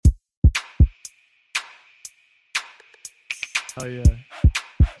Oh yeah.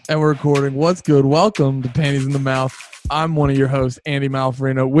 And we're recording. What's good? Welcome to Panties in the Mouth. I'm one of your hosts, Andy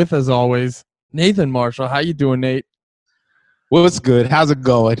Malfarino, with, as always, Nathan Marshall. How you doing, Nate? What's good? How's it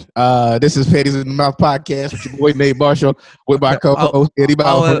going? This is Panties in the Mouth podcast with your boy Nate Marshall with my co-host Andy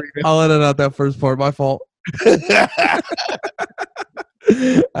Malfarino. I'll edit out that first part. My fault.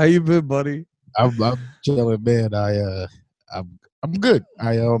 How you been, buddy? I'm chilling, man. I'm good.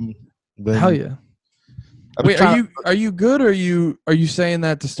 Hell yeah. Wait, are you good, or are you saying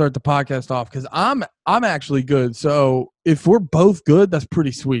that to start the podcast off? Because I'm actually good. So if we're both good, that's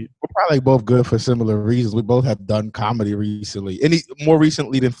pretty sweet. We're probably both good for similar reasons. We both have done comedy recently, more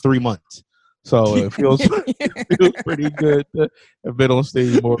recently than 3 months. So it feels, it feels pretty good to have been on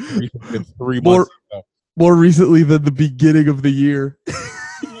stage more recently than 3 months ago. More recently than the beginning of the year.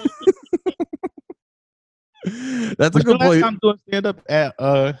 That's a good point. I'm doing stand up at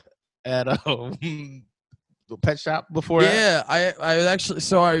the pet shop before. Yeah, I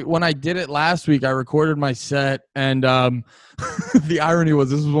actually, when I did it last week, I recorded my set, and the irony was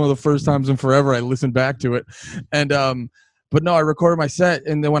this was one of the first times in forever I listened back to it, and but no, I recorded my set,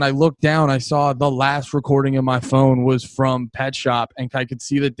 and then when I looked down, I saw the last recording in my phone was from Pet Shop, and I could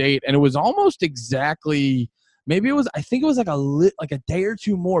see the date, and it was almost exactly, maybe it was, I think it was like a day or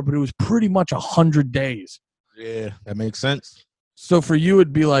two more, but it was pretty much 100 days. Yeah, that makes sense. So for you,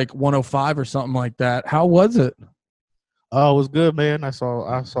 it'd be like 105 or something like that. How was it? Oh, it was good, man. I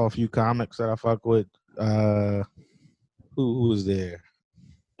saw a few comics that I fuck with. Who was there?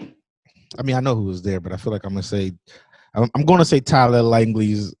 I mean, I know who was there, but I feel like I'm gonna say Tyler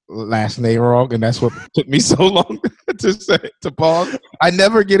Langley's last name wrong, and that's what took me so long to pause. I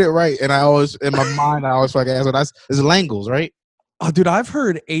never get it right, and I always, in my mind, I always fucking ask it. It's Langles, right? Oh, dude, I've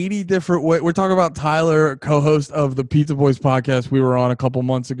heard 80 different ways. We're talking about Tyler, co-host of the Pizza Boys podcast we were on a couple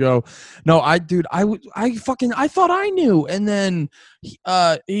months ago. No, I thought I knew. And then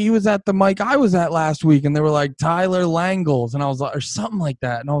he was at the mic I was at last week, and they were like, Tyler Langles. And I was like, or something like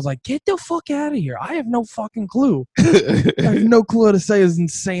that. And I was like, get the fuck out of here. I have no fucking clue. I have no clue how to say his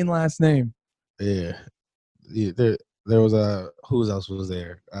insane last name. Yeah. There was who else was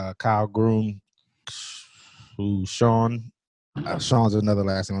there? Kyle Groom, Sean. Sean's another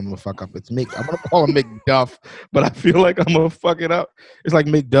last name I'm gonna fuck up. It's Mick. I'm gonna call him McDuff, but I feel like I'm gonna fuck it up. It's like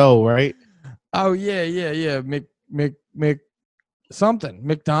McDough, right? Oh yeah. Mick something.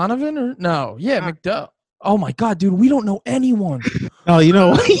 McDonovan or no? Yeah, McDuff. Oh my god, dude, we don't know anyone. No, you know.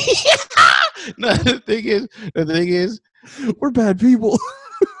 No, the thing is, we're bad people.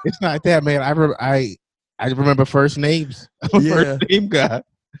 It's not that, man. I remember first names. I'm a first name guy.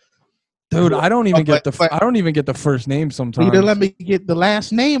 Dude, I don't even get the first name sometimes. You didn't let me get the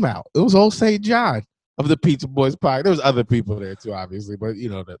last name out. It was old St. John of the Pizza Boys podcast. There was other people there too, obviously, but you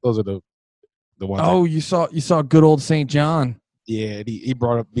know those are the ones. Oh, you saw good old St. John. Yeah, he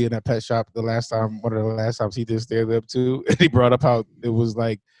brought up being at Pet Shop one of the last times he did stand up too. And he brought up how it was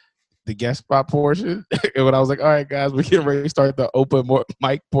like the guest spot portion. And when I was like, all right, guys, we're getting ready to start the open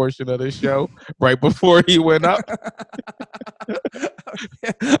mic portion of the show right before he went up.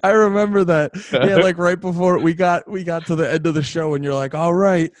 I remember that. Yeah, like right before we got to the end of the show, and you're like, all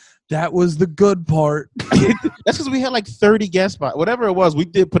right, that was the good part. That's because we had like 30 guest spots. Whatever it was, we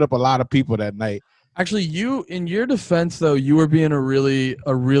did put up a lot of people that night. Actually, in your defense though, you were being a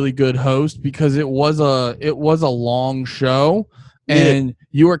really good host, because it was a long show. And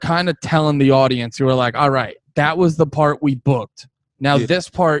you were kind of telling the audience, you were like, all right, that was the part we booked. Now this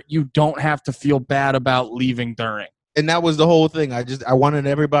part, you don't have to feel bad about leaving during. And that was the whole thing. I wanted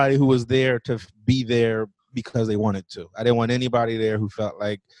everybody who was there to be there because they wanted to. I didn't want anybody there who felt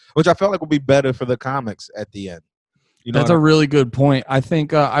like, which I felt like would be better for the comics at the end. You know, that's a really good point. I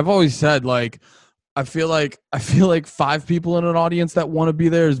think I've always said, like, I feel like 5 people in an audience that want to be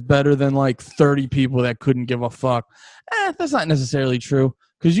there is better than like 30 people that couldn't give a fuck. That's not necessarily true,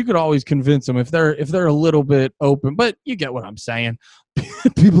 because you could always convince them if they're a little bit open. But you get what I'm saying.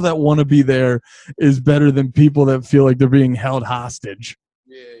 People that want to be there is better than people that feel like they're being held hostage.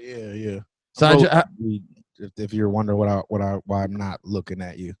 Yeah. So if you're wondering why I'm not looking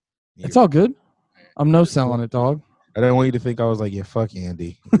at you, it's all good. I'm no selling it, dog. I didn't want you to think I was like, yeah, fuck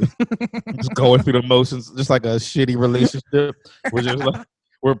Andy. Just going through the motions, just like a shitty relationship.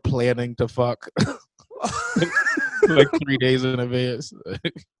 We're planning to fuck like 3 days in advance.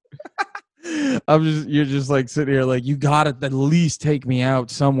 You're just like sitting here like, you gotta at least take me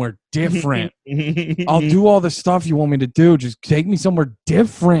out somewhere different. I'll do all the stuff you want me to do. Just take me somewhere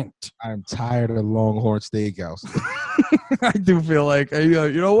different. I'm tired of Longhorn Steakhouse. I do feel like,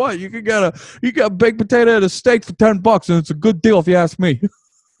 you know what? You can get a baked potato and a steak for $10, and it's a good deal if you ask me.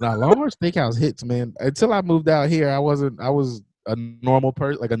 Now, Longhorn Steakhouse hits, man. Until I moved out here, I was a normal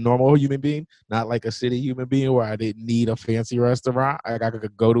person, like a normal human being, not like a city human being where I didn't need a fancy restaurant. Like I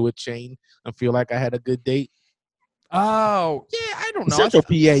could go to a chain and feel like I had a good date. Oh, yeah, I don't In know. Central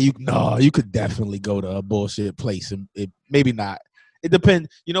PA, you could definitely go to a bullshit place and maybe not. It depends.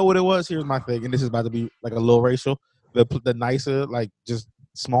 You know what it was? Here's my thing, and this is about to be like a little racial. The nicer, like just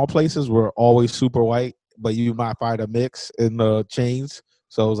small places were always super white, but you might find a mix in the chains.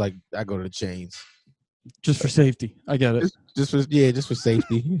 So it was like I go to the chains Just for safety. I get it. just for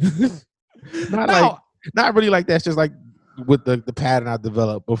safety. Not really like that. It's just like with the pattern I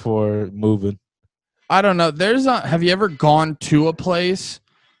developed before moving. I don't know. Have you ever gone to a place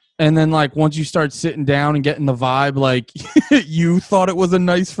and then like once you start sitting down and getting the vibe, like you thought it was a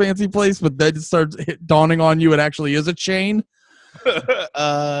nice fancy place, but then it starts dawning on you it actually is a chain?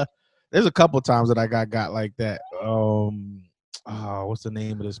 There's a couple times that I got like that. What's the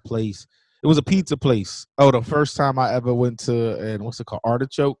name of this place? It was a pizza place. Oh, the first time I ever went to, and what's it called?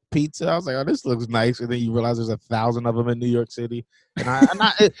 Artichoke Pizza. I was like, oh, this looks nice. And then you realize there's 1,000 of them in New York City. And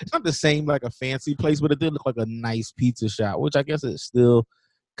it's not the same like a fancy place, but it did look like a nice pizza shop, which I guess it still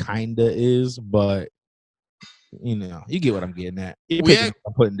kind of is. But, you know, you get what I'm getting at. You're picking what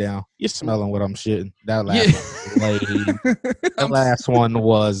I'm putting down. You're smelling what I'm shitting. That last one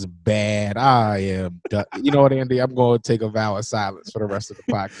was bad. I am done. You know what, Andy? I'm going to take a vow of silence for the rest of the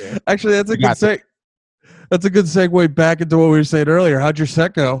podcast. Actually, that's a good segue back into what we were saying earlier. How'd your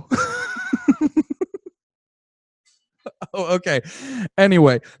set go? Oh, okay.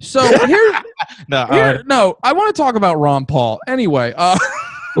 Anyway, so I want to talk about Ron Paul. Anyway,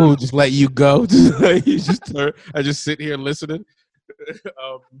 Ooh, just let you go. I just sit here listening. It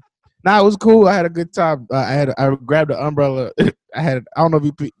was cool. I had a good time. I grabbed an umbrella. I don't know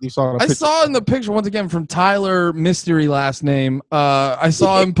if you saw it. I saw in the picture once again from Tyler Mystery last name. I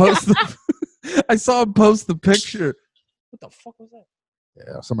saw him post the picture. What the fuck was that?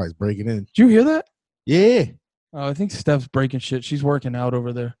 Yeah, somebody's breaking in. Did you hear that? Yeah. Oh, I think Steph's breaking shit. She's working out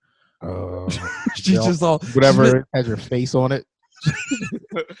over there. She's just all whatever has her face on it.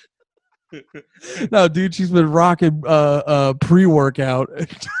 No, dude, she's been rocking pre-workout,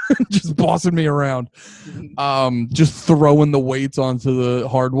 just bossing me around, just throwing the weights onto the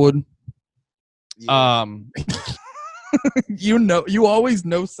hardwood. Yeah. You always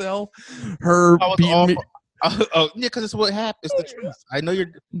no sell her beating me. Yeah, because it's what happens. It's the truth. I know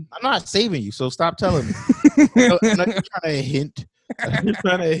I'm not saving you, so stop telling me. I know you're trying to hint. You're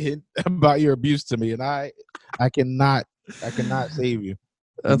trying to hint about your abuse to me, and I cannot save you.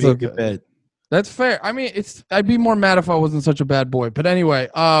 That's okay. That's fair. I mean, I'd be more mad if I wasn't such a bad boy. But anyway,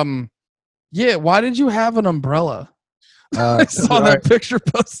 yeah. Why did you have an umbrella? I saw that picture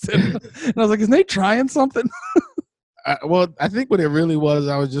posted, and I was like, "Is Nate trying something?" Well, I think what it really was,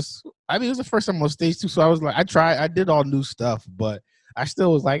 it was the first time on stage too. So I was like, I did all new stuff, but I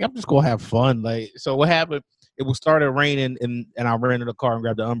still was like, I'm just gonna have fun. Like, so what happened? It started raining, and I ran in the car and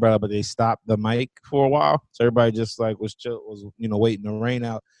grabbed the umbrella, but they stopped the mic for a while, so everybody just like was waiting the rain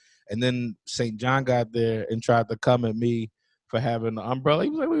out. And then St. John got there and tried to come at me for having the umbrella. He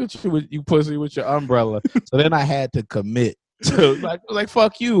was like, "Look at you, you pussy with your umbrella." So then I had to commit. So like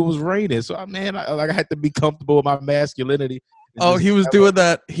fuck you, it was raining. So I had to be comfortable with my masculinity. Oh, he was doing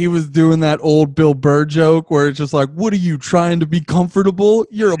that. He was doing that old Bill Burr joke where it's just like, "What are you trying to be comfortable?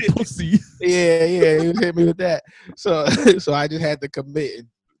 You're a pussy." Yeah, he was hitting me with that. So I just had to commit and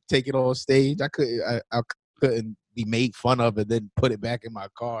take it on stage. I couldn't be made fun of and then put it back in my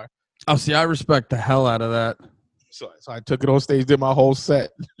car. Oh, see, I respect the hell out of that. So I took it on stage, did my whole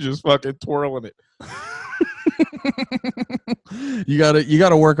set, just fucking twirling it. You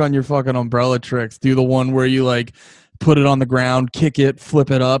gotta work on your fucking umbrella tricks. Do the one where you like put it on the ground, kick it, flip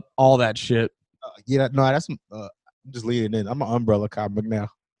it up, all that shit. That's I'm just leaning in. I'm an umbrella comic now.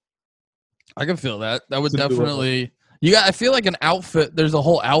 I can feel that. That would definitely. I feel like an outfit. There's a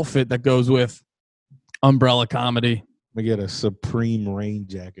whole outfit that goes with umbrella comedy. We get a Supreme rain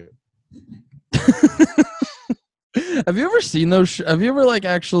jacket. Have you ever seen those? Have you ever like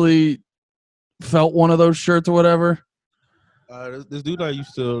actually felt one of those shirts or whatever? This dude I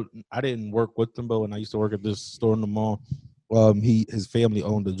didn't work with him, but when I used to work at this store in the mall, his family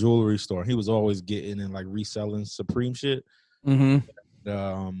owned a jewelry store. He was always getting and like reselling Supreme shit. Mm-hmm.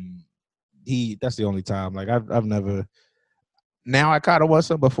 That's the only time. Like I've never. Now I kind of want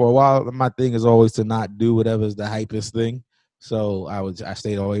some, but for a while my thing is always to not do whatever's the hypest thing. So I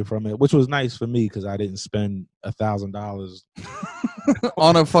stayed away from it, which was nice for me because I didn't spend $1,000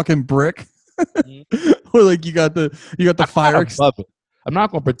 on a fucking brick. Or like you got the fire. Above it. I'm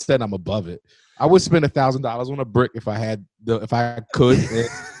not gonna pretend I'm above it. I would spend $1,000 on a brick if I could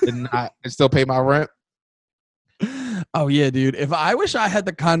and still pay my rent. Oh yeah, dude. If I wish I had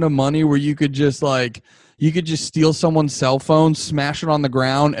the kind of money where you could just steal someone's cell phone, smash it on the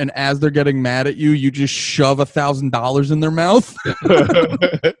ground, and as they're getting mad at you, you just shove $1,000 in their mouth.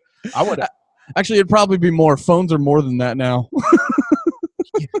 I would actually. It'd probably be more. Phones are more than that now.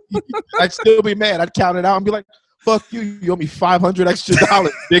 I'd still be mad. I'd count it out and be like, "Fuck you! You owe me $500 extra,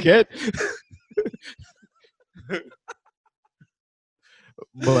 dickhead."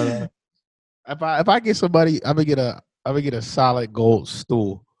 But if I get somebody, I'm gonna get a solid gold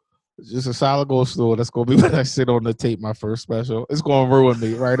stool. Just a solid gold stool. That's gonna be when I sit on the tape my first special. It's gonna ruin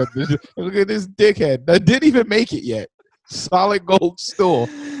me right up this. Look at this dickhead that didn't even make it yet. Solid gold stool.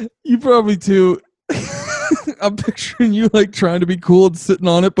 You probably too. I'm picturing you like trying to be cool and sitting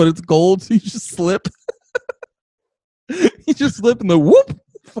on it, but it's gold, so you just slip. You just slip and the whoop.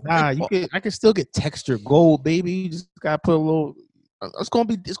 Nah, I can still get textured gold, baby. You just gotta put a little. It's gonna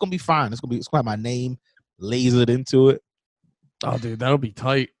be fine. It's gonna have my name lasered into it. Oh, dude, that'll be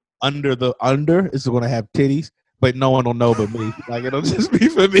tight. Under it's gonna have titties, but no one will know but me. Like it'll just be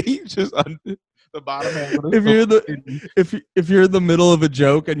for me, just under the bottom half. If you're in the middle of a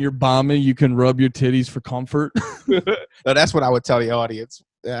joke and you're bombing, you can rub your titties for comfort. No, that's what I would tell the audience.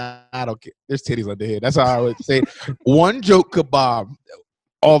 I don't care. There's titties under here. That's how I would say. One joke could bomb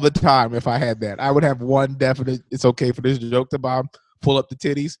all the time. If I had that, I would have one definite. It's okay for this joke to bomb. Pull up the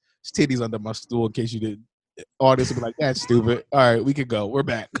titties. There's titties under my stool in case you didn't. Audience would be like, "That's stupid." All right, we can go. We're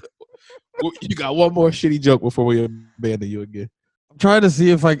back. You got one more shitty joke before we abandon you again. I'm trying to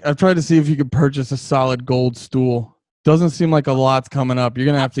see if you could purchase a solid gold stool. Doesn't seem like a lot's coming up. You're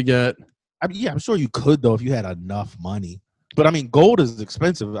gonna have to get. I'm sure you could though if you had enough money. But I mean, gold is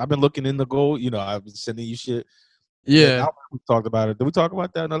expensive. I've been looking into gold. You know, I've been sending you shit. Yeah, we talked about it. Did we talk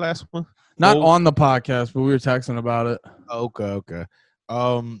about that in the last one? Not gold? On the podcast, but we were texting about it. Okay.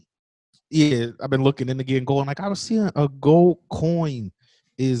 Yeah, I've been looking into getting gold. Like I was seeing a gold coin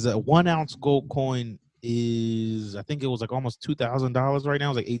is a 1 ounce gold coin is I think it was like almost $2,000 right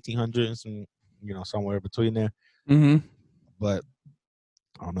now. It's like 1,800 and some, somewhere between there. Mm-hmm. But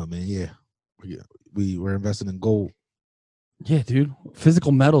I don't know, man. Yeah, we're investing in gold. Yeah, dude.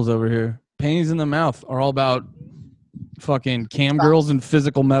 Physical metals over here. Panties in the mouth are all about fucking cam girls and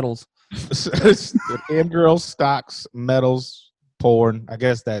physical metals. Cam girls, stocks, metals. Porn, I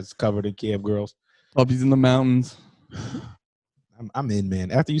guess that's covered in cam girls. Puppies in the mountains. I'm in, man.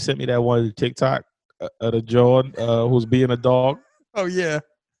 After you sent me that one TikTok of the John who's being a dog. Oh yeah.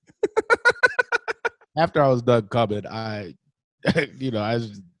 After I was done coming, did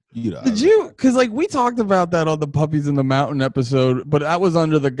you? Because like we talked about that on the Puppies in the Mountain episode, but that was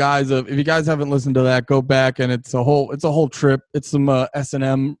under the guise of, if you guys haven't listened to that, go back and it's a whole trip. It's some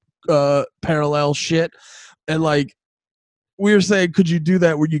S&M parallel shit, and like. We were saying, could you do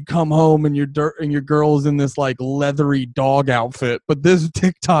that where you come home and your girl is in this like leathery dog outfit? But this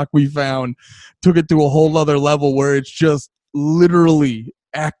TikTok we found took it to a whole other level where it's just literally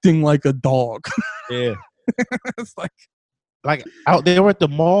acting like a dog. Yeah, it's like out they were at the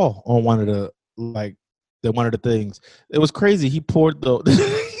mall on one of the things. It was crazy. He poured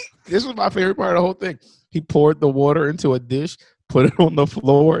this was my favorite part of the whole thing. He poured the water into a dish, put it on the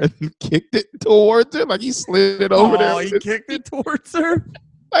floor, and kicked it towards her. Like he slid it over there. Oh, he kicked it towards her?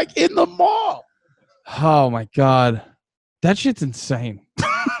 Like in the mall. Oh, my God. That shit's insane.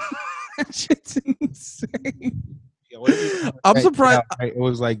 That shit's insane. Yeah, I'm surprised. It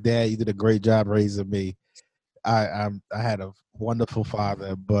was like, Dad, you did a great job raising me. I had a wonderful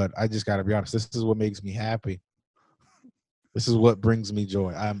father, but I just got to be honest. This is what makes me happy. This is what brings me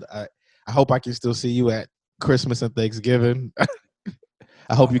joy. I hope I can still see you at Christmas and Thanksgiving.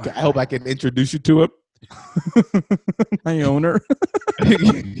 I hope I can introduce you to him. My owner.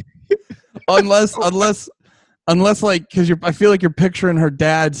 unless like, because I feel like you're picturing her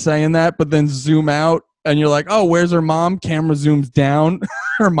dad saying that, but then zoom out and you're like, oh, where's her mom? Camera zooms down.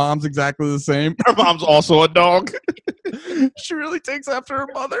 Her mom's exactly the same. Her mom's also a dog. She really takes after her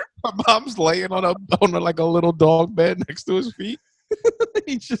mother. Her mom's laying on like a little dog bed next to his feet.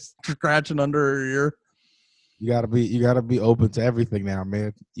 He's just scratching under her ear. You gotta be open to everything now,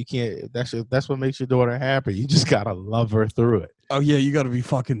 man. You can't. That's what makes your daughter happy. You just gotta love her through it. Oh yeah, you gotta be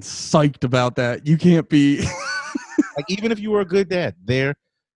fucking psyched about that. You can't be like, even if you were a good dad,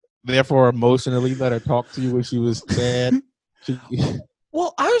 therefore emotionally let her talk to you when she was sad.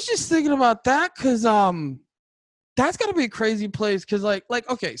 Well, I was just thinking about that because that's gotta be a crazy place. Because like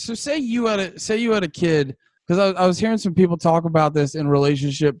okay, so say you had a kid. Because I was hearing some people talk about this in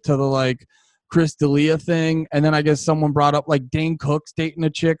relationship to the like Chris D'Elia thing, and then I guess someone brought up like Dane Cook's dating a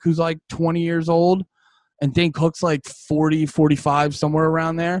chick who's like 20 years old, and Dane Cook's like 40, 45, somewhere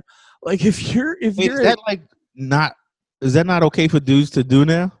around there. Like if you're is that not okay for dudes to do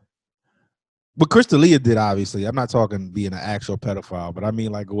now? But Chris D'Elia did, obviously. I'm not talking being an actual pedophile, but I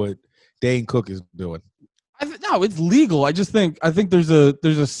mean like what Dane Cook is doing. No, it's legal. I think there's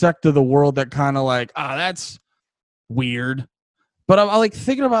a sect of the world that kind of like, that's weird. But I like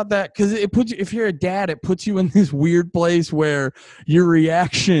thinking about that because it puts you, if you're a dad, it puts you in this weird place where your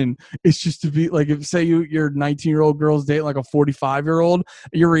reaction is just to be like, if say your 19-year-old girl's dating like a 45-year-old,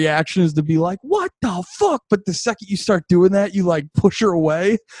 your reaction is to be like, what the fuck? But the second you start doing that, you like push her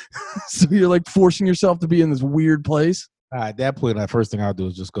away. So you're like forcing yourself to be in this weird place. At that point, the first thing I'll do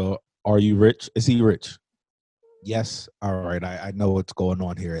is just go, are you rich? Is he rich? Yes. All right. I know what's going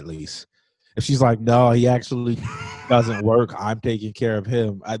on here at least. If she's like, no, he actually doesn't work, I'm taking care of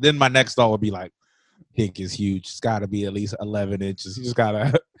him. Then my next thought would be like, dick is huge. It's got to be at least 11 inches. You just got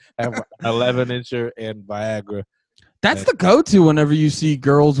to have an 11-incher and Viagra. That's the go-to whenever you see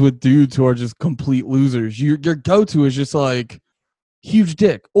girls with dudes who are just complete losers. Your go-to is just like huge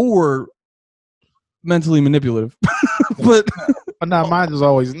dick or mentally manipulative. But no, mine's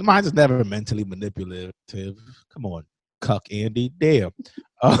is never mentally manipulative. Come on, cuck Andy. Damn.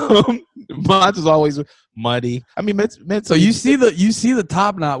 Mine's is always muddy. I mean, so you see the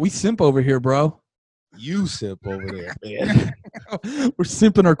top knot. We simp over here, bro. You simp over there, man. We're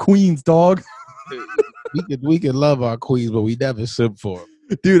simping our queens, dog. we can love our queens, but we never simp for them.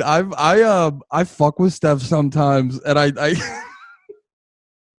 Dude, I fuck with Steph sometimes, and I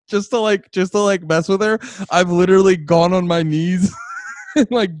just to like mess with her, I've literally gone on my knees and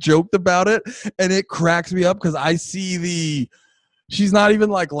like joked about it, and it cracks me up because I see she's not even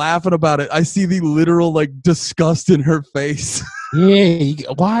like laughing about it. I see the literal like disgust in her face. Yeah,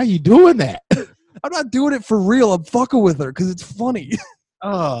 why are you doing that? I'm not doing it for real. I'm fucking with her because it's funny.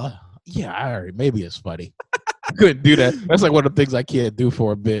 Yeah, all right, maybe it's funny. I couldn't do that. That's like one of the things I can't do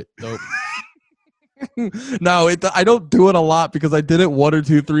for a bit. Nope. No, I don't do it a lot because I did it one or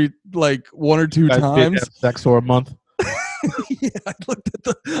two times. Sex for a month. Yeah, I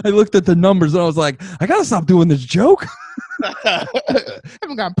looked at the numbers and I was like, I gotta stop doing this joke. I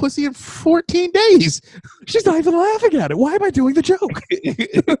haven't gotten pussy in 14 days. She's not even laughing at it. Why am I doing the joke?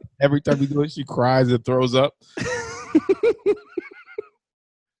 Every time we do it, she cries and throws up.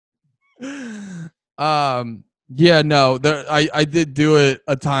 Yeah, no, I did do it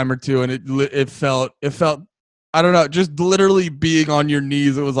a time or two, and it felt I don't know, just literally being on your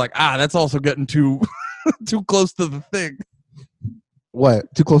knees. It was like, that's also getting too close to the thing.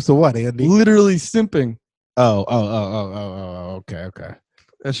 What? Too close to what, Andy? Literally simping. Oh, okay.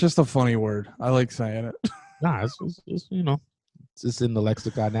 It's just a funny word. I like saying it. Nah, it's it's in the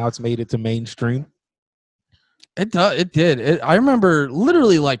lexicon now. It's made it to mainstream. It did. I remember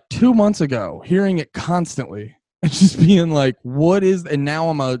literally like 2 months ago hearing it constantly and just being like, "What is?" And now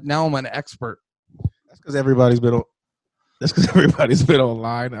I'm an expert. That's because everybody's been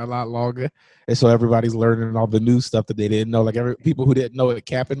online a lot longer, and so everybody's learning all the new stuff that they didn't know. Like people who didn't know what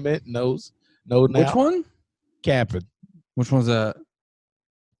capping meant know now. Which one? Capping. Which one's that?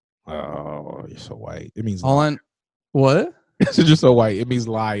 Oh, you're so white. It means on what? It's just so white. It means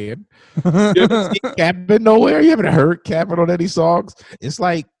lying. You haven't seen Capping nowhere? You haven't heard Capping on any songs? It's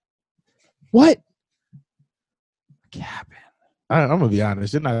like, what? Capping. I'm going to be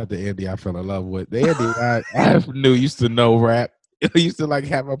honest. You're not the Andy I fell in love with. The Andy I knew used to know rap. He used to like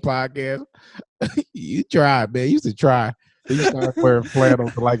have a podcast. You tried, man. You used to try. You started wearing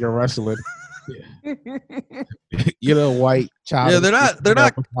flannels to like your wrestling. Yeah. You know, white child. Yeah, they're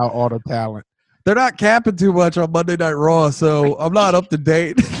not without all the talent. They're not capping too much on Monday Night Raw, so I'm not up to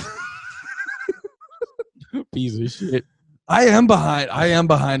date. Piece of shit. I am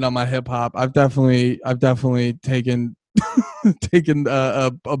behind on my hip hop. I've definitely taken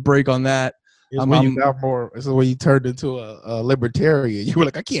a break on that. This is when you turned into a libertarian. You were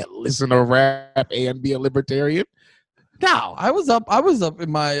like, I can't listen to rap and be a libertarian. No, I was up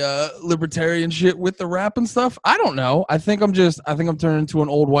in my libertarian shit with the rap and stuff. I don't know. I think I'm turning into an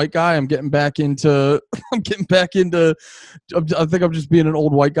old white guy. I think I'm just being an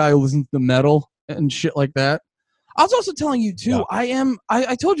old white guy who listens to metal and shit like that. I was also telling you too, yeah.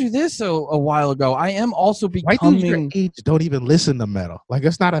 I told you this a while ago. I am also becoming. White dudes your age don't even listen to metal. Like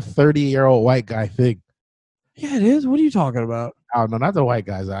it's not a 30-year-old white guy thing. Yeah, it is. What are you talking about? I don't know. Not the white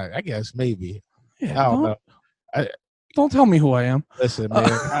guys. I guess maybe. Yeah, I don't know. Don't tell me who I am. Listen, man.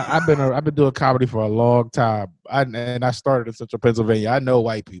 I've been doing comedy for a long time, and I started in Central Pennsylvania. I know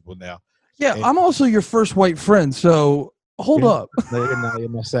white people now. Yeah, I'm also your first white friend, so hold up. No, you're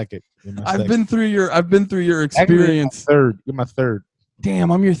my second. You're my I've second. been through your Actually, experience. third. You're my third.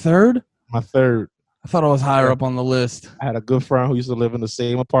 Damn, I'm your third? My third. I thought I was higher up on the list. I had a good friend who used to live in the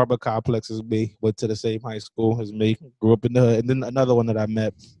same apartment complex as me, went to the same high school as me, grew up in the hood, and then another one that I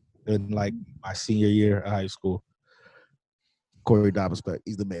met in like my senior year of high school. Corey Dobberspec,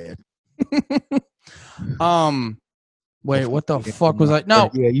 he's the man. Wait, what the fuck was I? No.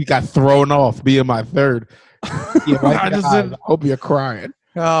 Yeah, you got thrown off being my third. Yeah, I hope you're crying.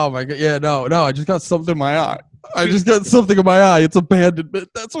 Oh my god. Yeah, no. I just got something in my eye. It's abandonment.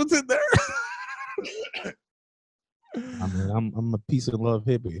 That's what's in there. I mean, I'm a peace and love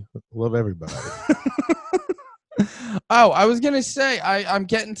hippie. Love everybody. Oh, I was gonna say I'm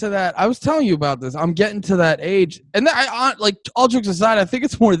getting to that. I was telling you about this. I'm getting to that age, and I like all jokes aside, I think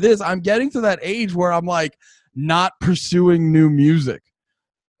it's more this. I'm getting to that age where I'm like not pursuing new music.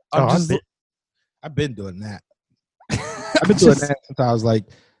 I've been doing that. I've been doing that since I was like,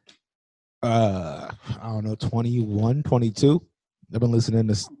 I don't know, 21, 22. I've been listening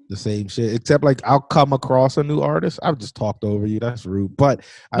to the same shit, except like I'll come across a new artist. I've just talked over you. That's rude, but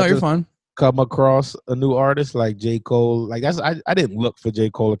no, you're fine. Come across a new artist like J. Cole. Like I didn't look for J.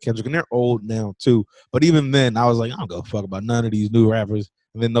 Cole or Kendrick, and they're old now too. But even then, I was like, I don't give a fuck about none of these new rappers.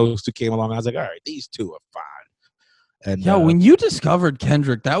 And then those two came along. I was like, all right, these two are fine. And when you discovered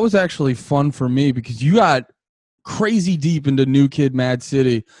Kendrick, that was actually fun for me because you got crazy deep into New Kid, Mad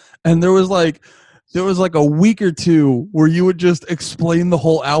City, and there was like a week or two where you would just explain the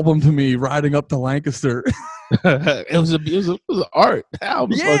whole album to me riding up to Lancaster. It was art.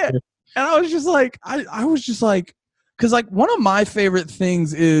 Yeah. And I was just like, I was just like, because like one of my favorite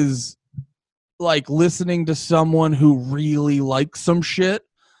things is like listening to someone who really likes some shit.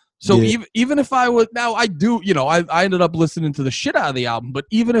 So even if I would, now I do, I ended up listening to the shit out of the album, but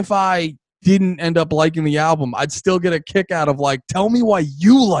even if I didn't end up liking the album, I'd still get a kick out of like, tell me why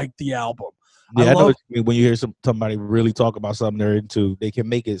you like the album. Yeah, I know what you mean. When you hear somebody really talk about something they're into, they can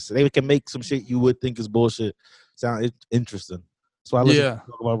make some shit you would think is bullshit sound interesting. So I listen to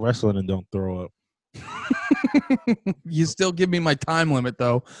talk about wrestling and don't throw up. You still give me my time limit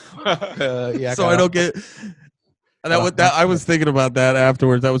though. Yeah. So I don't get. I was thinking about that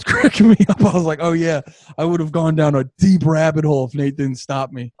afterwards. That was cracking me up. I was like, oh yeah, I would have gone down a deep rabbit hole if Nate didn't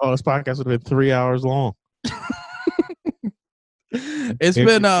stop me. Oh, this podcast would have been 3 hours long. It's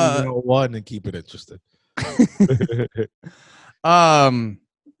been one and keep it interesting. The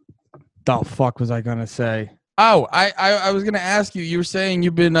fuck was I gonna say? Oh, I was gonna ask you. You were saying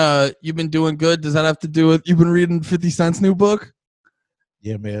you've been doing good. Does that have to do with you've been reading 50 Cent's new book?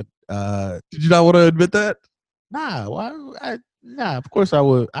 Yeah, man. Did you not want to admit that? Nah. Nah. Of course I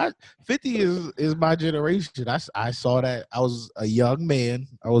would. 50 is my generation. I saw that. I was a young man.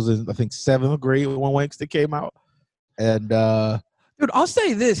 I was in I think 7th grade when Wankster came out, and dude, I'll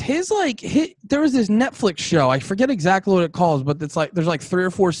say this. There was this Netflix show. I forget exactly what it calls, but it's like there's like 3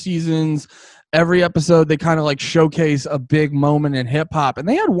 or 4 seasons. Every episode, they kind of like showcase a big moment in hip hop. And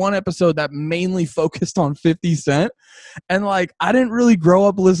they had one episode that mainly focused on 50 Cent. And like, I didn't really grow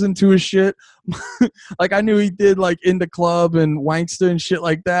up listening to his shit. Like I knew he did like In the Club and Wankster and shit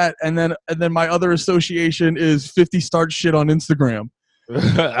like that. And then my other association is 50 starts shit on Instagram.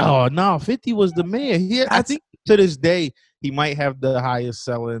 Oh no, 50 was the man. I think to this day, he might have the highest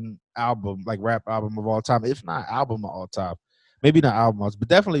selling album, like rap album of all time, if not album of all time. Maybe not albums, but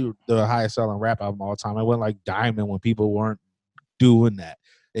definitely the highest selling rap album of all time. I went like diamond when people weren't doing that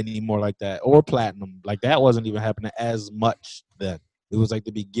anymore like that, or platinum. Like that wasn't even happening as much then. It was like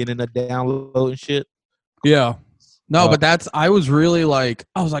the beginning of downloading shit. Yeah. No, but I was really like,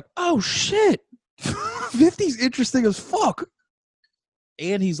 I was like, oh shit. 50's interesting as fuck.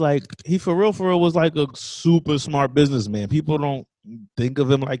 And he for real was like a super smart businessman. People don't think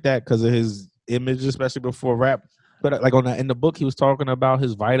of him like that because of his image, especially before rap. But like in the book, he was talking about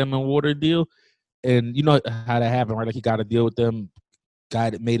his vitamin water deal, and you know how that happened, right? Like he got a deal with them, guy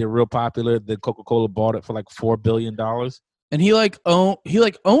that made it real popular. Then Coca-Cola bought it for like $4 billion, and he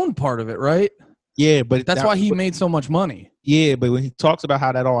owned part of it, right? Yeah, but that's why he made so much money. Yeah, but when he talks about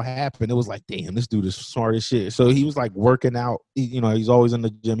how that all happened, it was like, damn, this dude is smart as shit. So he was like working out. He's always in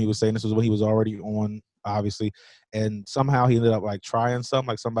the gym. He was saying this was when he was already on, obviously, and somehow he ended up like trying something.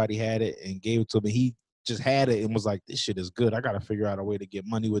 Like somebody had it and gave it to him. And he just had it and was like, this shit is good. I got to figure out a way to get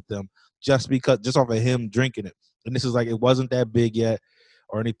money with them just off of him drinking it. And this is like, it wasn't that big yet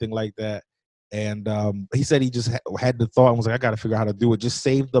or anything like that. And he said he just had the thought and was like, I got to figure out how to do it. Just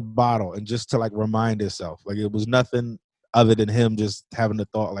save the bottle and just to like remind himself. Like it was nothing other than him just having the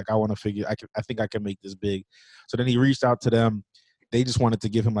thought, like, I want to I think I can make this big. So then he reached out to them they just wanted to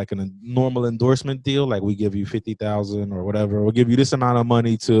give him like a normal endorsement deal, like we give you 50,000 or whatever, we'll give you this amount of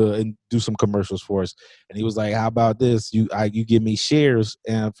money to do some commercials for us. And he was like, "How about this? You give me shares,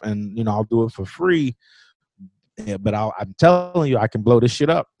 and I'll do it for free. Yeah, but I'm telling you, I can blow this shit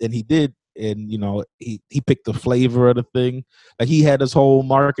up." And he did. And he picked the flavor of the thing. Like he had this whole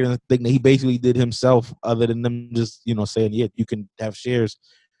marketing thing that he basically did himself, other than them just saying, "Yeah, you can have shares."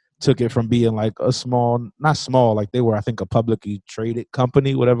 Took it from being like a small, not small, like they were, I think, a publicly traded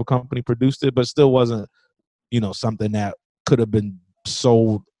company, whatever company produced it, but still wasn't, something that could have been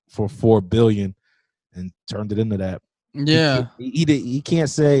sold for $4 billion and turned it into that. Yeah, he can't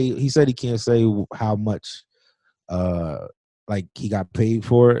say. He said he can't say how much, like he got paid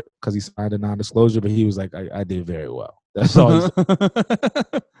for it because he signed a non-disclosure, but he was like, I did very well. That's all. He said.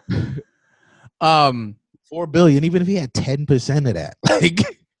 $4 billion, even if he had 10% of that, like.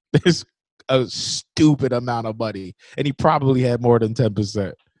 There's a stupid amount of money, and he probably had more than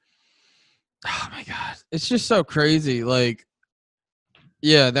 10%. Oh my god, it's just so crazy. Like,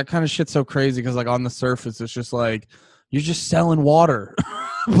 yeah, that kind of shit's so crazy because, like, on the surface, it's just like you're just selling water,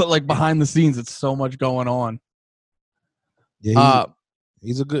 but like behind the scenes, it's so much going on. Yeah,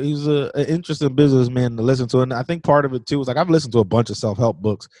 he's an interesting businessman to listen to, and I think part of it too is like I've listened to a bunch of self-help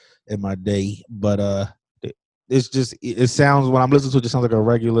books in my day, but it's just, it sounds, when I'm listening to it, just sounds like a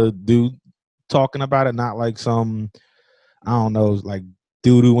regular dude talking about it, not like some, I don't know, like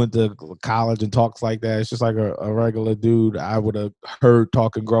dude who went to college and talks like that. It's just like a regular dude I would have heard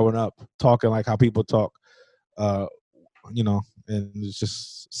talking growing up, talking like how people talk, and it's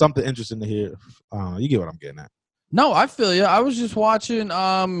just something interesting to hear. You get what I'm getting at. No, I feel you. I was just watching,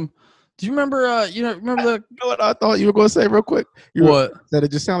 do you remember, remember the... You know what I thought you were going to say real quick? What? That it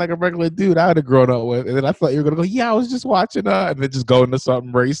just sounded like a regular dude I would have grown up with. And then I thought you were going to go, yeah, I was just watching and then just go into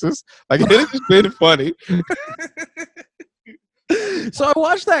something racist. Like, it's just been funny. So I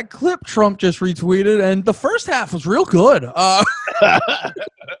watched that clip Trump just retweeted, and the first half was real good.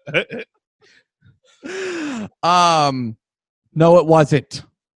 No, it wasn't.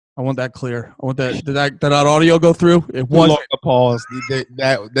 I want that clear. I want that. Did that audio go through? It wasn't. A pause.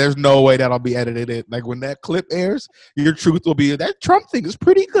 There's no way that'll be edited in. Like when that clip airs, your truth will be that Trump thing is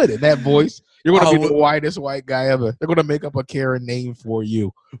pretty good in that voice. You're going to be the whitest white guy ever. They're going to make up a Karen name for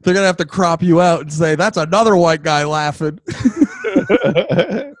you. They're going to have to crop you out and say, that's another white guy laughing.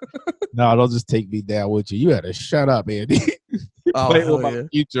 No, don't just take me down with you. You had to shut up, Andy. Play with my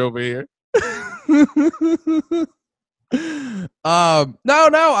future over here. No,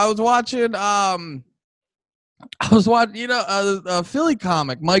 I was watching a Philly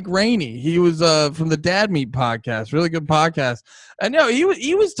comic, Mike Rainey. He was from the Dad Meat podcast, really good podcast. And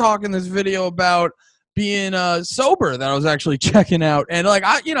he was talking this video about being sober that I was actually checking out. And like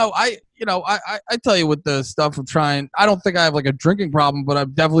I tell you with the stuff of trying, I don't think I have like a drinking problem, but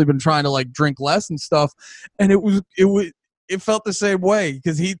I've definitely been trying to like drink less and stuff. And it felt the same way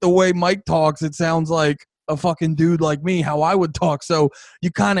because the way Mike talks, it sounds like a fucking dude like me, how I would talk. So you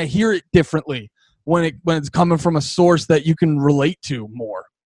kind of hear it differently when it's coming from a source that you can relate to more.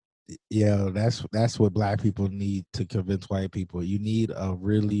 Yeah, that's what black people need to convince white people. You need a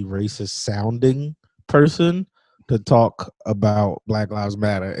really racist sounding person to talk about Black Lives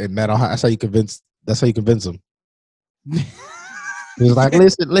Matter, and that's how you convince them. He's like,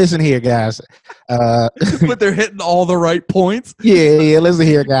 listen here, guys. But they're hitting all the right points. Yeah. Listen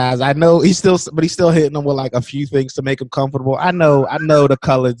here, guys. I know he's still hitting them with like a few things to make them comfortable. I know the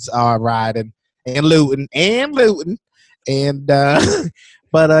coloreds are riding and looting, and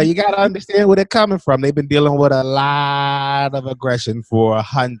but you got to understand where they're coming from. They've been dealing with a lot of aggression for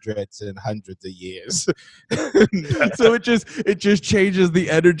hundreds and hundreds of years. So it just changes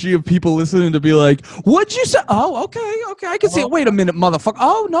the energy of people listening to be like, what'd you say? Oh, okay, I can see it. Wait a minute, motherfucker.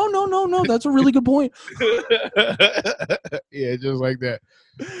 Oh, no, that's a really good point. Yeah, just like that.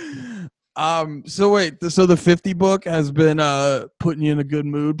 So the 50 book has been putting you in a good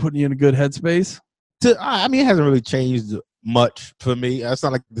mood, putting you in a good headspace? I mean, it hasn't really changed much for me. It's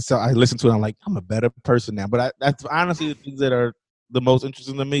not like I listen to it, I'm like, I'm a better person now. But that's honestly the things that are the most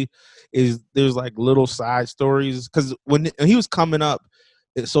interesting to me is there's like little side stories. Because when he was coming up,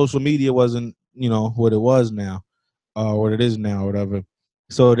 social media wasn't, what it was now, what it is now, or whatever.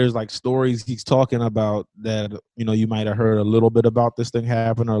 So there's like stories he's talking about that, you might have heard a little bit about this thing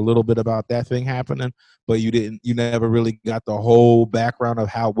happen or a little bit about that thing happening, but you never really got the whole background of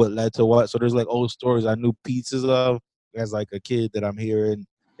what led to what. So there's like old stories I knew pieces of as like a kid that I'm hearing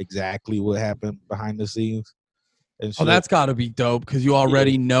exactly what happened behind the scenes. And oh, that's got to be dope because you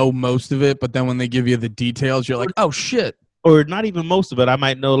already know most of it, but then when they give you the details, you're like, oh shit. Or not even most of it. I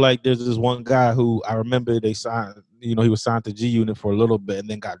might know like there's this one guy who I remember they signed. he was signed to G Unit for a little bit and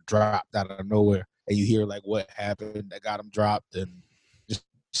then got dropped out of nowhere. And you hear like what happened that got him dropped and just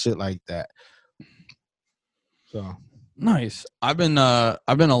shit like that. So nice. I've been a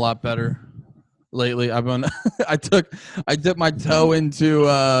lot better lately. I dipped my toe into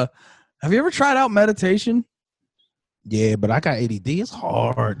have you ever tried out meditation? yeah, but I got ADD. It's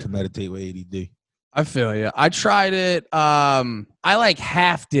hard to meditate with ADD. I feel you. I tried it. I like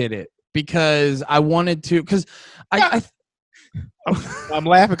half did it because I wanted to. Because I'm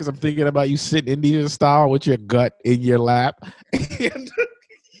laughing because I'm thinking about you sitting Indian style with your gut in your lap.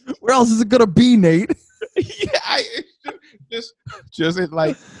 Where else is it gonna be, Nate? Yeah, just it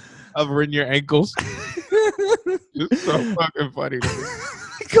like covering your ankles. Just so fucking funny to me.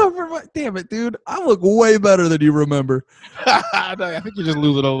 Damn it, dude! I look way better than you remember. I think you're just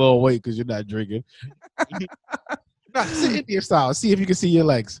losing a little weight because you're not drinking. Nah, sit Indian style. See if you can see your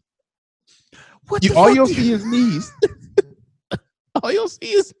legs. All you'll see is knees. All you'll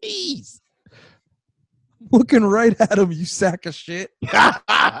see is knees. Looking right at him, you sack of shit.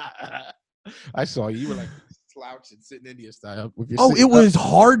 I saw you. You were like slouching, sitting Indian style. It was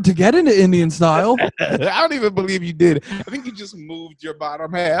hard to get into Indian style. I don't even believe you did. I think you just moved your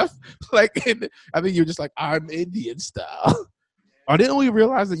bottom half. I think you're just like, I'm Indian style. I didn't we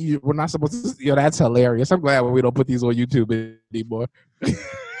realize that you were not supposed to. Yo, that's hilarious. I'm glad we don't put these on YouTube anymore.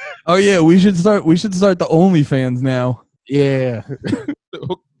 Oh yeah, we should start the OnlyFans now. Yeah.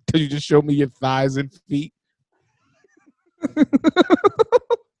 Could you just show me your thighs and feet?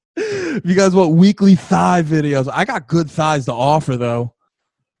 If you guys want weekly thigh videos, I got good thighs to offer though.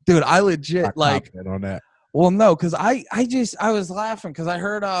 Dude, I legit like on that. Well, no, because I was laughing because I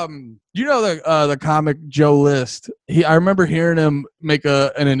heard the comic Joe List. I remember hearing him make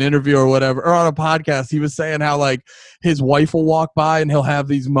in an interview or whatever, or on a podcast. He was saying how like his wife will walk by and he'll have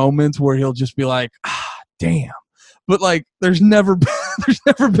these moments where he'll just be like, damn. But like, there's never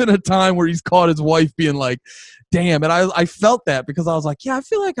been a time where he's caught his wife being like, damn. And I felt that because I was like, yeah, I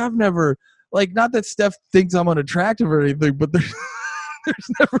feel like I've never, like, not that Steph thinks I'm unattractive or anything, but I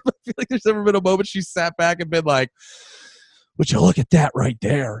feel like there's never been a moment she sat back and been like, would you look at that right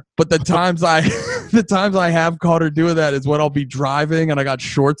there? But the times I have caught her doing that is when I'll be driving and I got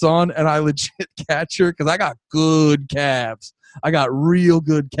shorts on and I legit catch her because I got good calves. I got real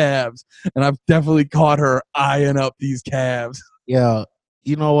good calves, and I've definitely caught her eyeing up these calves. Yeah,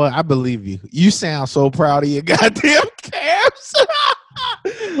 you know what? I believe you. You sound so proud of your goddamn calves.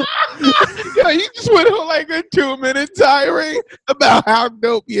 Yo, you just went on like a 2-minute tirade about how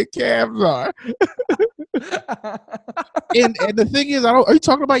dope your calves are. and the thing is, are you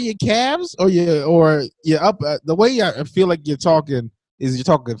talking about your calves or your up? The way I feel like you're talking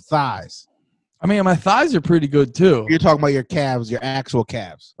thighs. I mean, my thighs are pretty good too. You're talking about your calves, your actual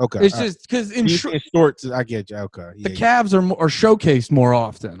calves. Okay, it's just because in shorts, I get you. Okay, the calves are showcased more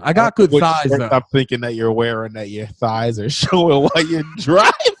often. I got good thighs though. I'm thinking that you're wearing that your thighs are showing while you're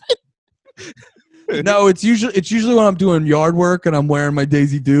driving. No, it's usually when I'm doing yard work and I'm wearing my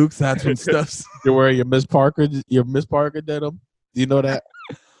Daisy Dukes. That's when stuff's. You're wearing your Miss Parker denim. Do you know that?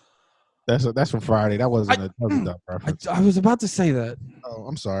 That's from Friday. That wasn't a dumb reference. I was about to say that. Oh,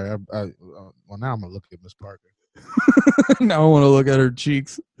 I'm sorry. Well, now I'm gonna look at Miss Parker. Now I want to look at her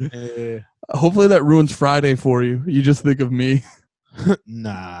cheeks. Yeah. Hopefully that ruins Friday for you. You just think of me.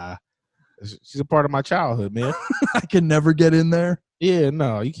 Nah, she's a part of my childhood, man. I can never get in there. Yeah,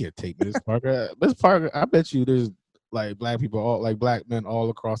 no, you can't take Miss Parker. Miss Parker, I bet you there's like black men all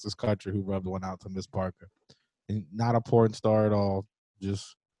across this country who rubbed one out to Miss Parker, and not a porn star at all.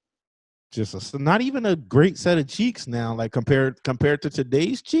 Just not even a great set of cheeks now, like compared to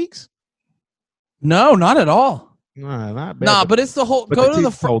today's cheeks. No, not at all. Nah, not bad. Nah, but it's the whole. Go to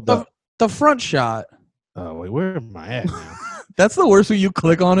the front shot. Oh wait, where am I at now? That's the worst when you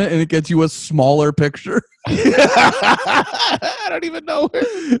click on it and it gets you a smaller picture. I don't even know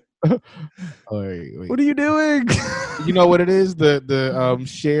where. Wait. What are you doing? You know what it is? The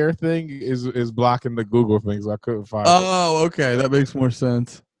share thing is blocking the Google thing, so I couldn't find it. Oh, okay, that makes more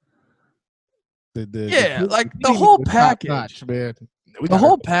sense. The whole package, notch, man. The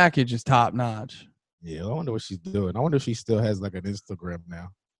whole package is top notch. Yeah, I wonder what she's doing. I wonder if she still has like an Instagram now.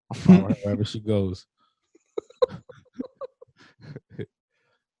 I'll follow her wherever she goes.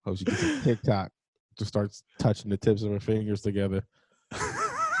 Hope she gets a TikTok to start touching the tips of her fingers together.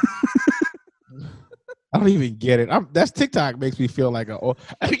 I don't even get it. That's TikTok makes me feel like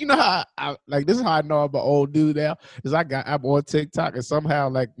you know how this is how I know I'm an old dude now. Is I'm on TikTok and somehow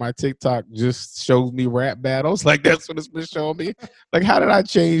like my TikTok just shows me rap battles. Like that's what it's been showing me. Like how did I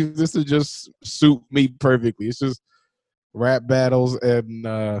change this to just suit me perfectly? It's just rap battles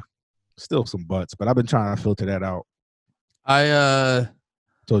and still some butts, but I've been trying to filter that out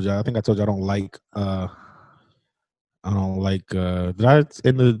Told you. I think I told you I don't like. Did I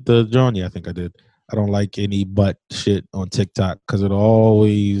in the journey? I think I did. I don't like any butt shit on TikTok because it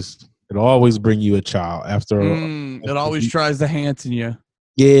always bring you a child after. It always tries to Hanson you.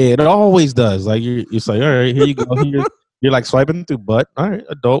 Yeah, it always does. Like you're like, all right, here you go. You're like swiping through butt. All right,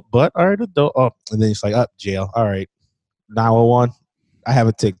 adult butt. All right, adult. Oh, and then it's like up jail. All right, 911. I have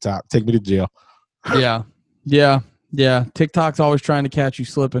a TikTok. Take me to jail. Yeah. TikTok's always trying to catch you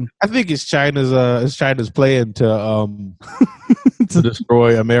slipping. I think it's China's plan to to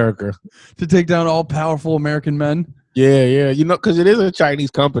destroy America, to take down all powerful American men. Yeah. You know, because it is a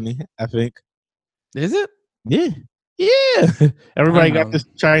Chinese company. I think. Is it? Yeah. Everybody got this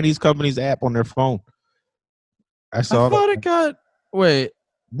Chinese company's app on their phone. I thought it got. Wait.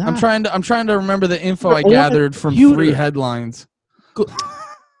 Nah. I'm trying to remember the info I gathered from 3 headlines.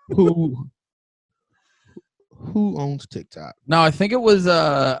 Who owns TikTok? No, I think it was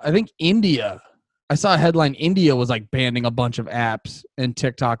I think India. I saw a headline India was like banning a bunch of apps and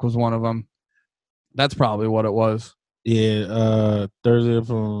TikTok was one of them. That's probably what it was. Yeah, Thursday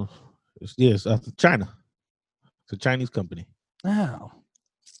from China. It's a Chinese company. Oh.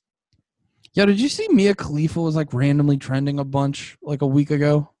 Yo, did you see Mia Khalifa was like randomly trending a bunch like a week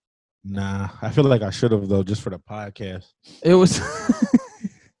ago? Nah, I feel like I should have though, just for the podcast. It was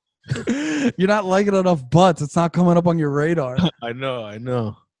You're not liking enough butts. It's not coming up on your radar. I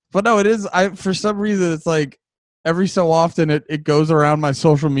know. But no, it is. For some reason, it's like every so often it goes around my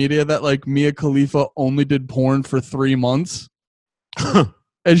social media that like Mia Khalifa only did porn for 3 months.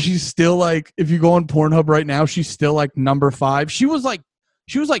 And she's still like, if you go on Pornhub right now, she's still like number 5. She was like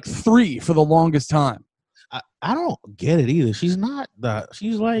 3 for the longest time. I don't get it either. She's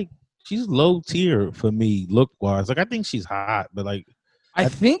low tier for me look wise. Like I think she's hot, but like I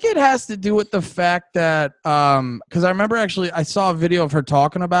think it has to do with the fact that because I remember actually I saw a video of her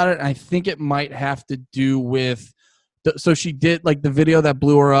talking about it, and I think it might have to do with so she did like the video that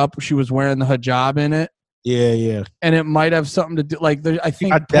blew her up. She was wearing the hijab in it. Yeah. And it might have something to do like I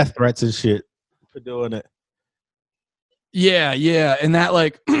think got death threats and shit for doing it. Yeah, and that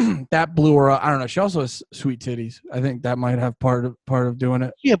like that blew her up. I don't know. She also has sweet titties. I think that might have part of doing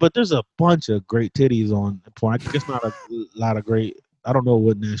it. Yeah, but there's a bunch of great titties on porn. I think it's not a lot of great. I don't know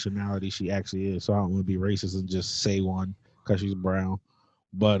what nationality she actually is, so I don't want to be racist and just say one because she's brown.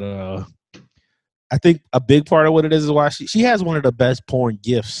 But I think a big part of what it is why she has one of the best porn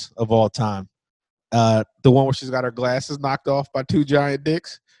gifs of all time. The one where she's got her glasses knocked off by 2 giant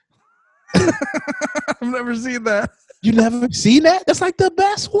dicks. I've never seen that. You never seen that? That's like the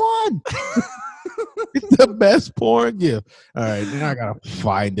best one. It's the best porn gift. All right, now I gotta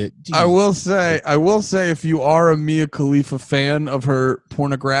find it. Jeez. I will say, if you are a Mia Khalifa fan of her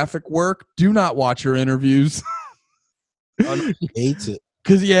pornographic work, do not watch her interviews. She hates it.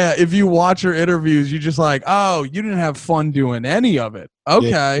 Because if you watch her interviews, you're just like, oh, you didn't have fun doing any of it.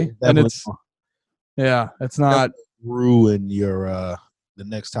 Okay, and it's not ruin your the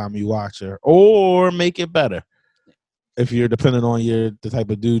next time you watch her or make it better if you're depending on the type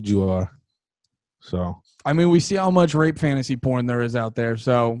of dude you are. So I mean, we see how much rape fantasy porn there is out there.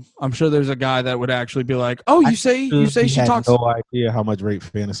 So I'm sure there's a guy that would actually be like, "Oh, you say she talks." No idea how much rape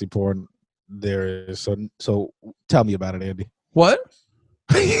fantasy porn there is. So tell me about it, Andy. What?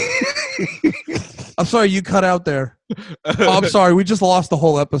 I'm sorry, you cut out there. Oh, I'm sorry, we just lost the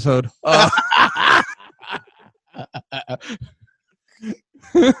whole episode.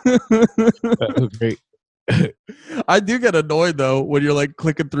 Great. I do get annoyed though when you're like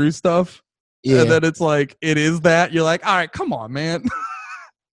clicking through stuff. Yeah. And then it's like, it is that. You're like, all right, come on, man.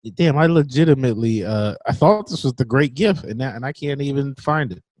 Damn, I legitimately, I thought this was the great gift, and I can't even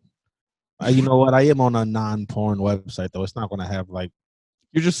find it. You know what? I am on a non-porn website, though. It's not going to have, like...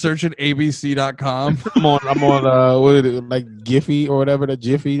 You're just searching abc.com? I'm on what is it, like Giphy or whatever, the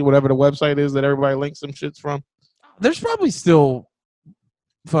Jiffy, whatever the website is that everybody links some shits from. There's probably still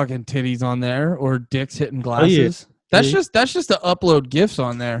fucking titties on there or dicks hitting glasses. Oh, yeah. That's just to upload GIFs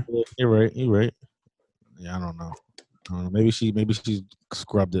on there. You're right. Yeah, I don't know. Maybe she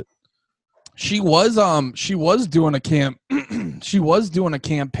scrubbed it. She was doing a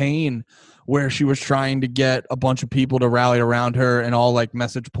campaign where she was trying to get a bunch of people to rally around her and all like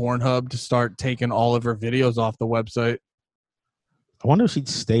message Pornhub to start taking all of her videos off the website. I wonder if she'd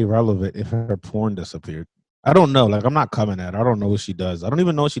stay relevant if her porn disappeared. I don't know. Like, I'm not coming at her. I don't know what she does. I don't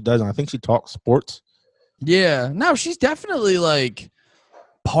even know what she does. And I think she talks sports. Yeah, no, she's definitely like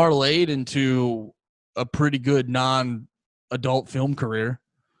parlayed into a pretty good non-adult film career.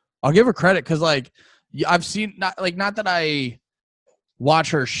 I'll give her credit because like I've seen not that I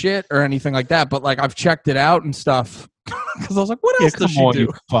watch her shit or anything like that, but like I've checked it out and stuff. Because I was like, what Yeah, else does come she on, do?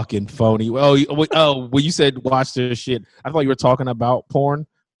 you fucking phony. When you said watch this shit, I thought you were talking about porn.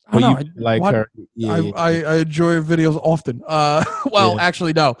 I don't know. You like her. Yeah, I enjoy videos often. Well, yeah.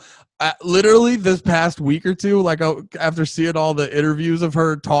 actually, no. Literally this past week or two, like after seeing all the interviews of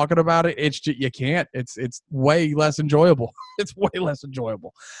her talking about it, it's just, you can't. It's way less enjoyable. It's way less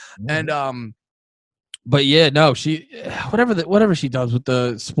enjoyable. And but yeah, no, she whatever she does with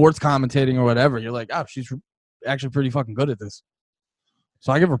the sports commentating or whatever, you're like, oh, she's actually pretty fucking good at this.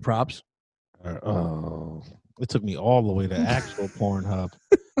 So I give her props. Oh, it took me all the way to actual Pornhub.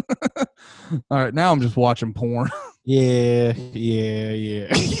 All right, now I'm just watching porn. Yeah.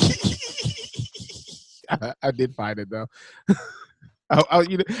 I did find it though.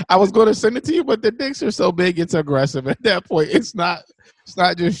 I was going to send it to you, but the dicks are so big, it's aggressive. At that point, it's not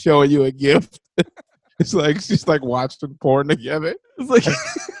just showing you a gift. It's just like watching porn together. It's like.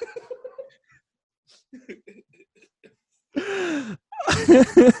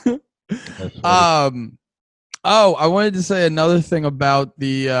 Oh, I wanted to say another thing about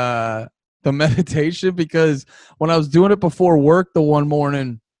the meditation, because when I was doing it before work the one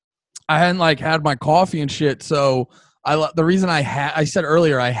morning, I hadn't had my coffee and shit. So the reason I said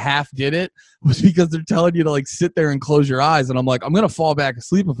earlier I half did it was because they're telling you to sit there and close your eyes, and I'm like, I'm gonna fall back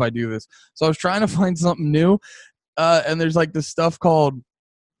asleep if I do this. So I was trying to find something new, and there's this stuff called,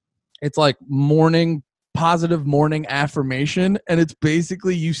 it's positive morning affirmation, and it's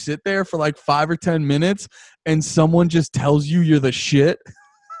basically you sit there for 5 or 10 minutes and someone just tells you you're the shit.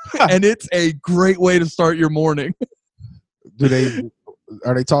 And it's a great way to start your morning.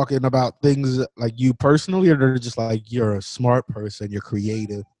 Are they talking about things like you personally, or they're just you're a smart person, you're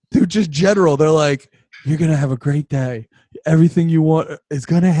creative? Dude, just general. They're like, you're gonna have a great day, everything you want is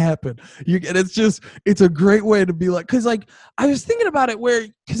gonna happen. And it's a great way to be because I was thinking about it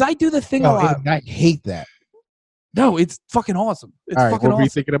because I do the thing a lot. I hate that. No, it's fucking awesome. It's all right, fucking what were you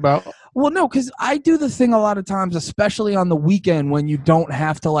awesome. thinking about? Well, no, because I do the thing a lot of times, especially on the weekend when you don't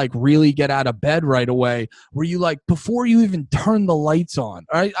have to really get out of bed right away, where you before you even turn the lights on.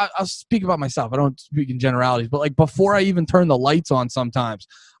 All right, I'll speak about myself. I don't speak in generalities, but before I even turn the lights on, sometimes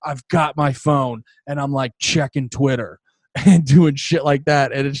I've got my phone and I'm checking Twitter and doing shit like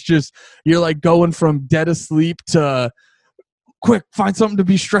that. And it's just, you're going from dead asleep to quick, find something to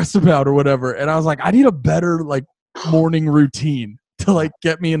be stressed about or whatever. And I was I need a better morning routine to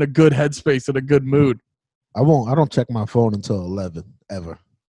get me in a good headspace and a good mood. I don't check my phone until 11 ever,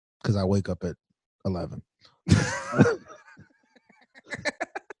 because I wake up at 11.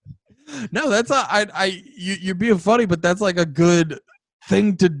 No, that's you're being funny, but that's a good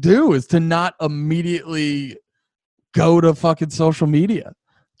thing to do, is to not immediately go to fucking social media,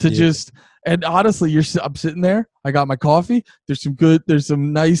 and honestly, I'm sitting there, I got my coffee, there's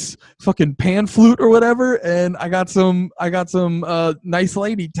some nice fucking pan flute or whatever, and I got some nice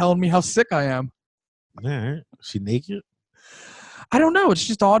lady telling me how sick I am. All right. She naked? I don't know, it's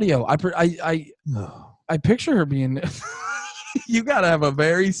just audio. I picture her being you gotta have a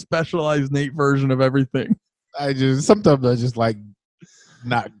very specialized Nate version of everything. Sometimes I just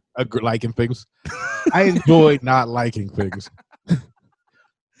not liking things. I enjoy not liking things.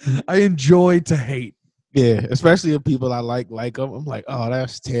 I enjoy to hate. Yeah, especially if people I like them. I'm like, oh,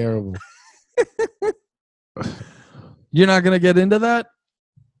 that's terrible. You're not going to get into that?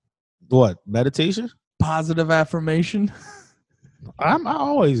 What? Meditation? Positive affirmation? I don't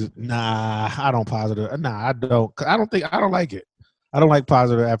positive. Nah, I don't. I don't like it. I don't like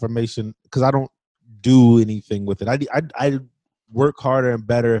positive affirmation because I don't do anything with it. I work harder and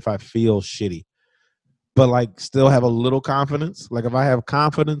better if I feel shitty. But still have a little confidence. If I have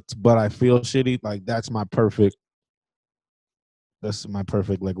confidence but I feel shitty, that's my perfect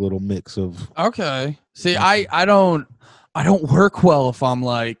little mix of. Okay. See, I don't work well if I'm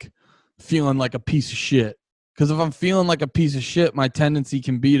feeling like a piece of shit. Because if I'm feeling like a piece of shit, my tendency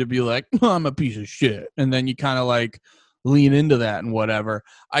can be to be like, oh, I'm a piece of shit, and then you kind of lean into that and whatever.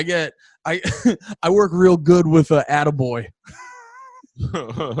 I work real good with a attaboy.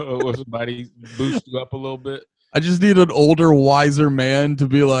 Or somebody boost you up a little bit. I just need an older, wiser man to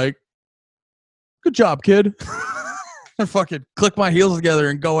be like, good job, kid. And fucking click my heels together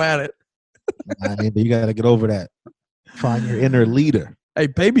and go at it. You gotta get over that. Find your inner leader. Hey,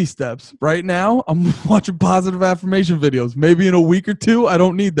 baby steps. Right now, I'm watching positive affirmation videos. Maybe in a week or two, I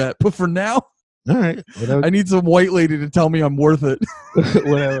don't need that. But for now, all right. I need some white lady to tell me I'm worth it.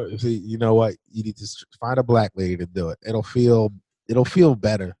 Whatever. See, you know what? You need to find a black lady to do it. It'll feel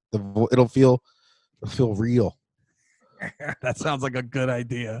better. It'll feel real. That sounds like a good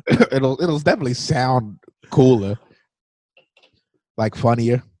idea. It'll definitely sound cooler,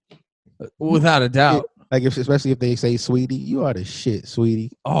 funnier. Without a doubt. Like especially if they say "sweetie," you are the shit,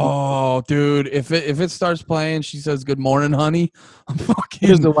 sweetie. Oh, dude, if it starts playing, she says "Good morning, honey." I'm What does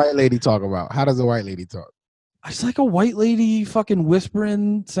fucking. the white lady talk about? How does the white lady talk? It's like a white lady fucking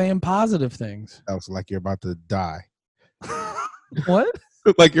whispering, saying positive things. Else like you're about to die. What?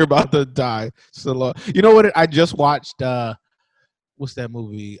 Like you're about to die. So you know what? I just watched. What's that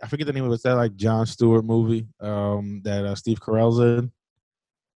movie? I forget the name of it. It's that like Jon Stewart movie. That Steve Carell's in.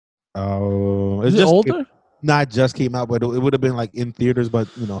 Is it older? Not just came out, but it would have been like in theaters, but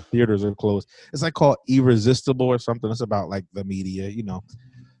you know, theaters are closed. It's like called Irresistible or something. It's about like the media, you know.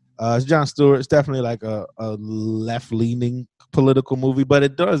 It's Jon Stewart. It's definitely like a left leaning political movie, but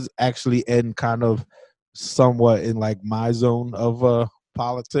it does actually end kind of somewhat in like my zone of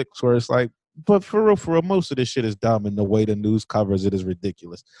politics, where it's like, but for real, most of this shit is dumb, and the way the news covers it is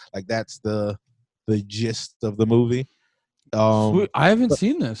ridiculous. Like that's the gist of the movie. Sweet. I haven't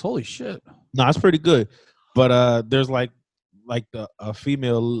seen this. Holy shit. No, it's pretty good. But there's like a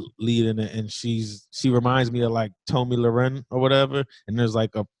female lead in it, and she reminds me of like Tommy Loren or whatever. And there's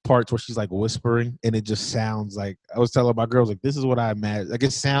like a part where she's like whispering, and it just sounds like, I was telling my girls like, this is what I imagine. Like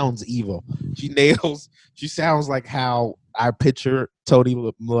it sounds evil. She sounds like how I picture Tony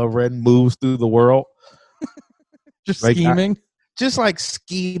Loren moves through the world. Just like, scheming. Just like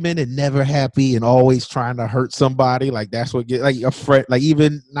scheming and never happy and always trying to hurt somebody. Like that's what get like a friend, like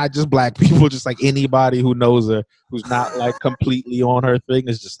even not just black people, just like anybody who knows her, who's not like completely on her thing,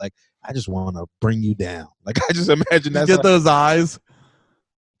 is just like, I just want to bring you down. Like I just imagine that. Get like, those eyes.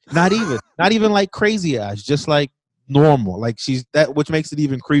 Not even like crazy eyes, just like normal. Like she's that, which makes it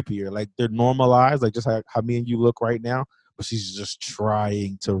even creepier. Like they're normal eyes, like just how me and you look right now, but she's just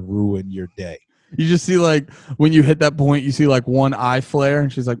trying to ruin your day. You just see like when you hit that point, you see like one eye flare, and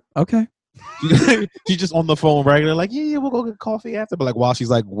she's like, "Okay." She's just on the phone regular, like, yeah, we'll go get coffee after. But like while she's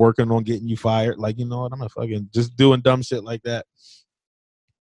like working on getting you fired, like, you know what, I'm gonna fucking just doing dumb shit like that.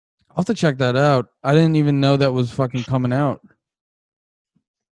 I'll have to check that out. I didn't even know that was fucking coming out.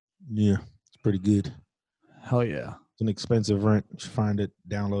 Yeah, it's pretty good. Hell yeah. It's an expensive rent. You should find it,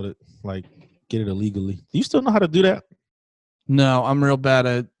 download it, like get it illegally. Do you still know how to do that? No, I'm real bad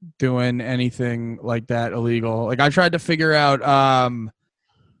at doing anything like that illegal. Like I tried to figure out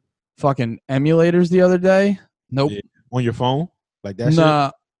fucking emulators the other day. Nope. Yeah. On your phone? Like that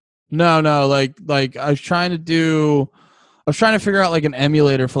shit? No. Like I was trying to figure out like an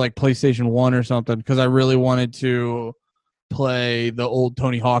emulator for like PlayStation 1 or something, because I really wanted to play the old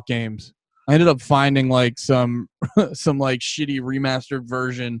Tony Hawk games. I ended up finding like some like shitty remastered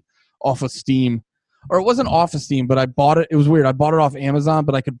version off of Steam. Or it wasn't off of Steam, but I bought it. It was weird. I bought it off Amazon,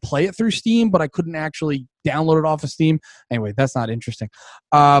 but I could play it through Steam, but I couldn't actually download it off of Steam. Anyway, that's not interesting.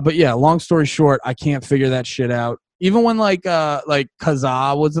 But yeah, long story short, I can't figure that shit out. Even when like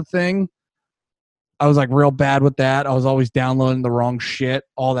Kazaa was a thing, I was like real bad with that. I was always downloading the wrong shit,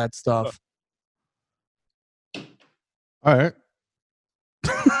 all that stuff. All right.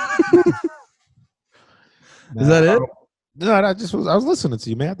 Is that it? No, I was listening to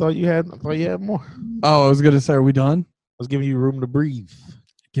you, man. I thought you had more. Oh, I was gonna say, are we done? I was giving you room to breathe.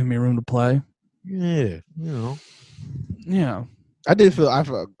 Give me room to play. Yeah, you know. Yeah. I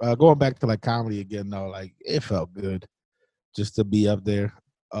felt going back to like comedy again though, like it felt good just to be up there.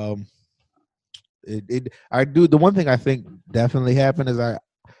 The one thing I think definitely happened is I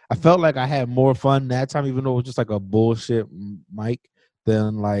felt like I had more fun that time, even though it was just like a bullshit mic,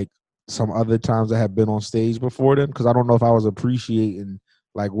 than like some other times I have been on stage before then, because I don't know if I was appreciating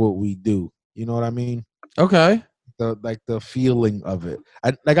like what we do. You know what I mean? Okay. The feeling of it.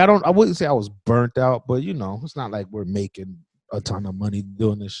 I wouldn't say I was burnt out, but you know, it's not like we're making a ton of money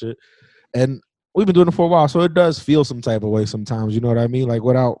doing this shit. And we've been doing it for a while, so it does feel some type of way sometimes, you know what I mean? Like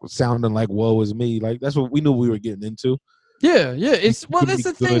without sounding like woe is me. Like that's what we knew we were getting into. Yeah. That's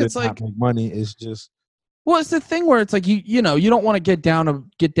the thing. It's like money is just. Well, it's the thing where it's like you know you don't want to get down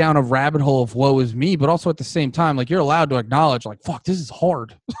a rabbit hole of woe is me, but also at the same time, like you're allowed to acknowledge like, fuck, this is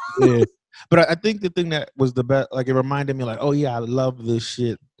hard. Yeah. But I think the thing that was the best, like it reminded me like, oh yeah, I love this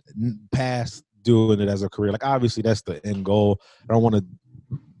shit past doing it as a career. Like obviously that's the end goal. I don't want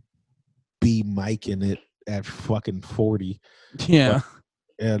to be miking it at fucking 40. Yeah.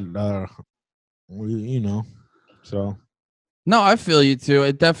 And you know, so. No, I feel you too.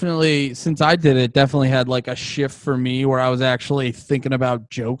 It definitely, since I did it, definitely had like a shift for me where I was actually thinking about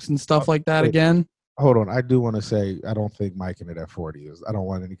jokes and stuff like that again. Hold on, I do want to say I don't think miking it at 40 is. I don't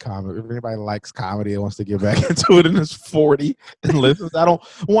want any comedy. If anybody likes comedy and wants to get back into it and is 40 and listens, I don't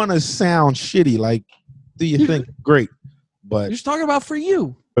want to sound shitty. Like, do you think great? But you're just talking about for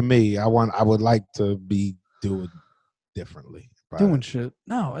you. For me, I would like to be doing differently. Doing shit.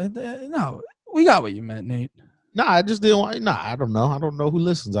 No. We got what you meant, Nate. Nah, I just didn't want. Nah, I don't know. I don't know who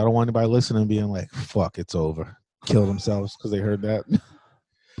listens. I don't want anybody listening being like, "Fuck, it's over." Kill themselves because they heard that.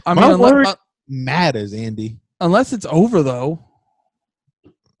 I My mean, word matters, Andy. Unless it's over, though.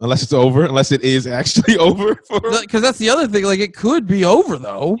 Unless it's over. Unless it is actually over. Because that's the other thing. Like, it could be over,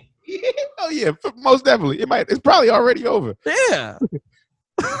 though. Oh yeah, most definitely. It's probably already over. Yeah.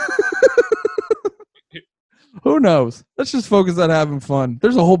 Who knows? Let's just focus on having fun.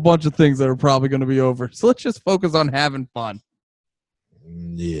 There's a whole bunch of things that are probably going to be over. So let's just focus on having fun.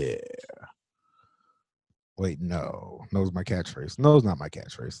 Yeah. Wait, no. No's my catchphrase. No's not my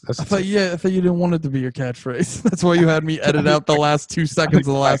catchphrase. I thought you didn't want it to be your catchphrase. That's why you had me edit out the last 2 seconds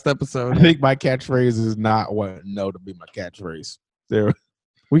of the last episode. I think my catchphrase is not what no to be my catchphrase. There.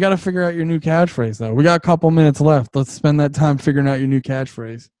 We got to figure out your new catchphrase, though. We got a couple minutes left. Let's spend that time figuring out your new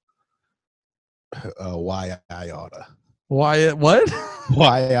catchphrase. Why I oughta. Why? What?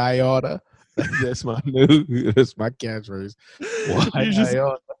 Why I oughta. That's my catchphrase. Why I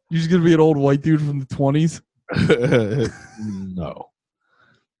oughta. You're just gonna be an old white dude from the 20s. No.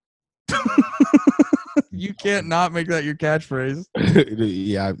 You can't not make that your catchphrase.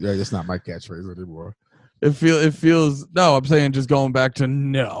 Yeah, it's not my catchphrase anymore. It feels no. I'm saying just going back to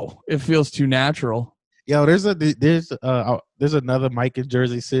no. It feels too natural. Yo, there's another Mike in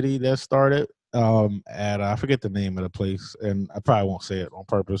Jersey City that started at I forget the name of the place, and I probably won't say it on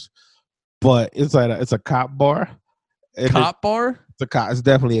purpose, but it's a cop bar. Cop bar? It's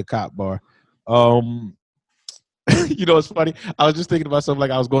definitely a cop bar. You know, it's funny. I was just thinking about something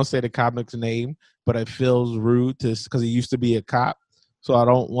like I was going to say the comic's name, but it feels rude because he used to be a cop. So I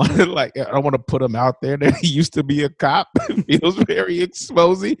don't want to put him out there that he used to be a cop. It feels very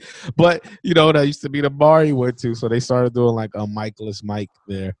exposing. But you know, that used to be the bar he went to. So they started doing like a Michaeless Mike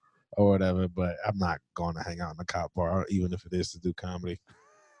there or whatever. But I'm not going to hang out in the cop bar, even if it is to do comedy.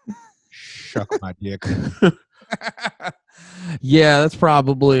 Shuck my dick. Yeah, that's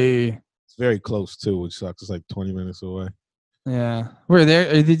probably. It's very close too, which sucks. It's like 20 minutes away. Yeah, are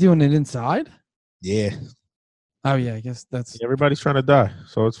they doing it inside? Yeah. Oh yeah, I guess that's. Everybody's trying to die,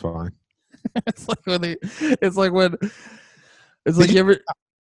 so it's fine. It's like you ever.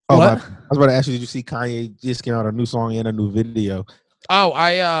 Oh, what? I was about to ask you, did you see Kanye just came out a new song and a new video? Oh,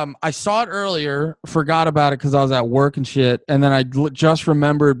 I saw it earlier, forgot about it because I was at work and shit, and then I just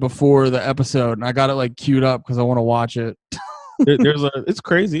remembered before the episode, and I got it like queued up because I want to watch it. It's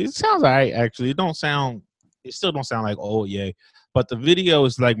crazy. It sounds alright actually. It still don't sound like oh yeah, but the video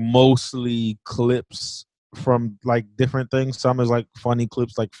is like mostly clips from like different things. Some is like funny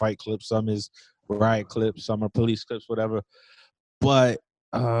clips, like fight clips. Some is riot clips. Some are police clips, whatever. But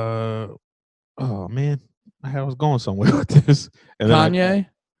oh man, I was going somewhere with this. And Kanye.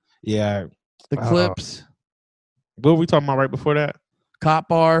 Yeah, the clips. What were we talking about right before that? Cop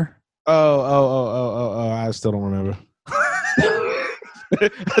bar. Oh! I still don't remember. I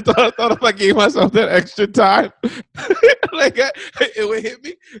thought if I gave myself that extra time, like it would hit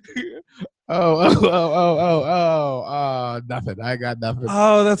me. Nothing. I got nothing.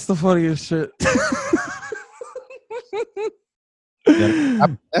 Oh, that's the funniest shit. Yeah,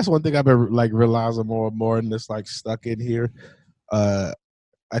 that's one thing I've been like realizing more and more, and it's like stuck in here. I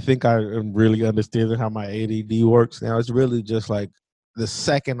think I am really understanding how my ADD works now. It's really just like the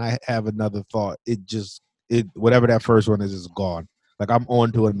second I have another thought, it whatever that first one is gone. Like I'm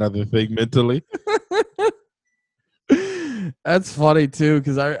on to another thing mentally. That's funny too,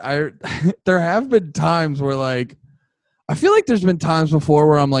 because I there have been times where like I feel like there's been times before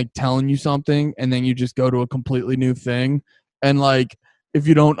where I'm like telling you something and then you just go to a completely new thing, and like if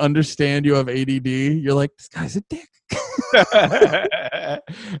you don't understand you have ADD, you're like, this guy's a dick.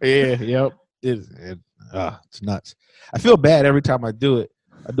 Yeah, yep. It's nuts. I feel bad every time I do it.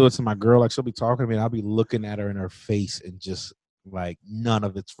 I do it to my girl. Like she'll be talking to me, and I'll be looking at her in her face and just like none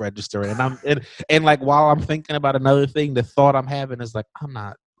of it's registering. And like while I'm thinking about another thing, the thought I'm having is like I'm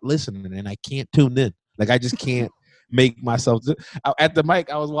not listening, and I can't tune in. Like I just can't make myself. At the mic,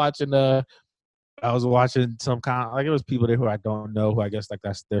 I was watching some kind of, like it was people there who I don't know, who I guess like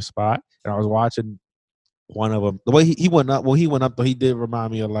that's their spot, and I was watching one of them. The way he went up, though, he did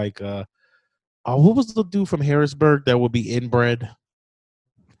remind me of like what was the dude from Harrisburg that would be inbred?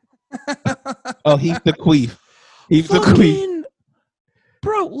 Oh, Heath the Queef. Heath the Queef.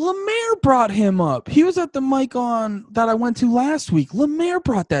 Bro, Lemaire brought him up. He was at the mic on that I went to last week. Lemaire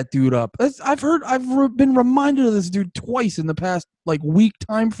brought that dude up. I've been reminded of this dude twice in the past like week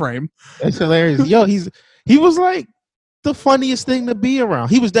time frame. That's hilarious. Yo, he was like the funniest thing to be around.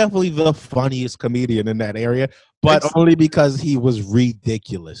 He was definitely the funniest comedian in that area, but only because he was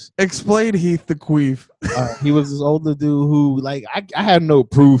ridiculous. Explain Heath the Queef. He was this older dude who, like, I had no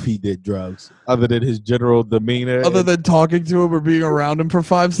proof he did drugs other than his general demeanor. Other than talking to him or being around him for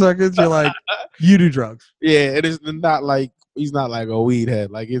 5 seconds, you're like, you do drugs. Yeah, it is not like he's not like a weed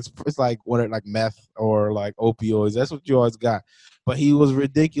head. Like it's like like meth or like opioids. That's what you always got. But he was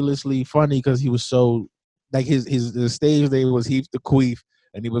ridiculously funny because he was so like his stage name was Heath the Queef,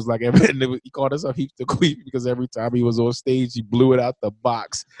 and he was like he called himself Heath the Queef because every time he was on stage he blew it out the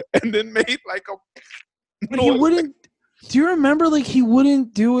box and then made like a. He wouldn't. Do you remember? Like he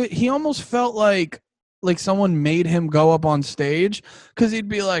wouldn't do it. He almost felt like someone made him go up on stage because he'd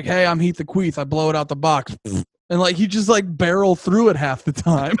be like, "Hey, I'm Heath the Queef. I blow it out the box." And like he just like barrel through it half the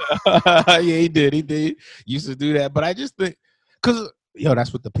time. Yeah, he did. He used to do that. But I just think because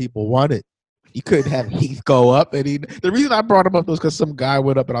that's what the people wanted. You couldn't have Heath go up, and the reason I brought him up was because some guy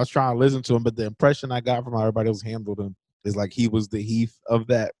went up and I was trying to listen to him, but the impression I got from how everybody else handled him is like he was the Heath of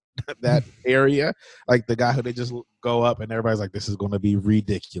that area, like the guy who they just go up and everybody's like, this is going to be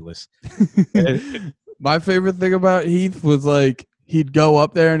ridiculous. My favorite thing about Heath was like he'd go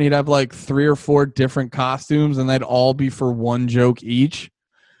up there and he'd have like 3 or 4 different costumes and they'd all be for one joke each.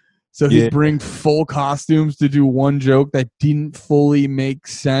 So he'd bring full costumes to do one joke that didn't fully make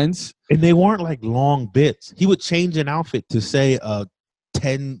sense. And they weren't like long bits. He would change an outfit to say a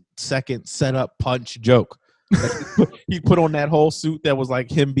 10-second setup punch joke. Like he put on that whole suit that was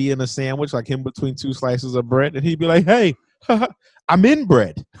like him being a sandwich, like him between 2 slices of bread. And he'd be like, hey, I'm in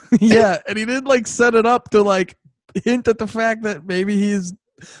bread. Yeah. And he didn't like set it up to like hint at the fact that maybe his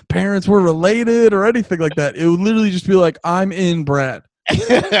parents were related or anything like that. It would literally just be like, I'm in bread.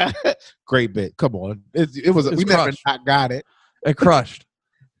 Great bit. Come on. It was we never not got it. It crushed.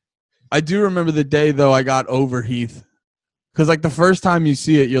 I do remember the day though I got over Heath. Because like the first time you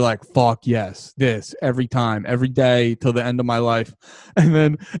see it, you're like, fuck yes, this every time, every day till the end of my life. And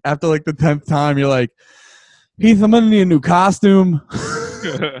then after like the 10th time, you're like, Heath, I'm gonna need a new costume.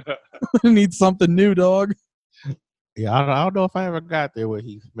 I need something new, dog. Yeah, I don't know if I ever got there with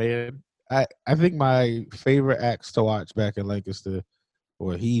Heath, man. I think my favorite acts to watch back in Lancaster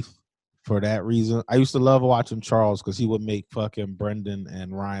were Heath for that reason. I used to love watching Charles because he would make fucking Brendan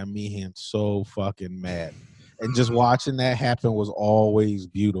and Ryan Meehan so fucking mad. And just watching that happen was always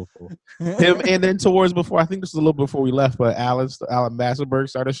beautiful. Him, and then towards before, I think this was a little before we left, but Alan Massenberg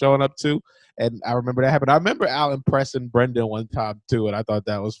started showing up too. And I remember that happened. I remember Alan pressing Brendan one time too, and I thought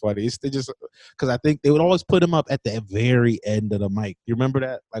that was funny. They just because I think they would always put him up at the very end of the mic. You remember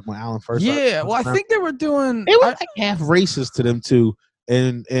that? Like when Alan first Yeah, well, I think they were doing they were like half racist to them too,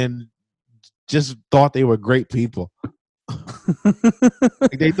 and just thought they were great people.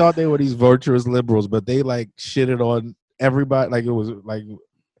 Like they thought they were these virtuous liberals, but they like shitted on everybody. Like it was like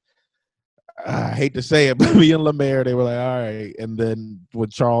I hate to say it, but me and Lemaire, they were like, all right. And then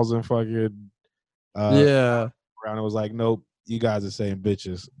with Charles and fucking around, it was like, nope, you guys are saying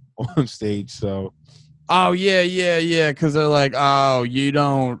bitches on stage. So yeah. Because they're like, oh, you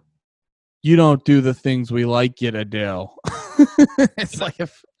don't do the things we like you to do. It's like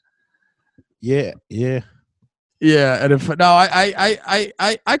if yeah. Yeah, and if no,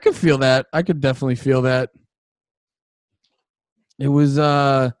 I could feel that. I could definitely feel that. It was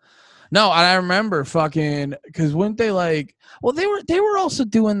no, and I remember fucking because weren't they like? Well, they were also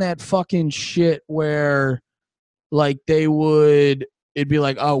doing that fucking shit where like it'd be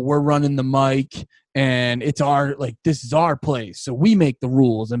like, oh, we're running the mic and it's this is our place, so we make the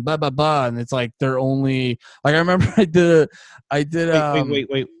rules and blah blah blah, and it's like they're only like I remember I did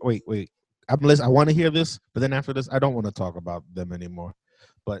wait. I want to hear this, but then after this, I don't want to talk about them anymore.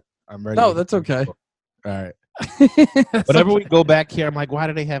 But I'm ready. No, that's okay. All right. Whenever we go back here, I'm like, why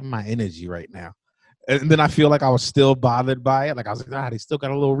do they have my energy right now? And then I feel like I was still bothered by it. Like I was like, they still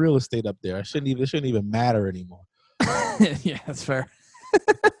got a little real estate up there. It shouldn't even matter anymore. Yeah, that's fair.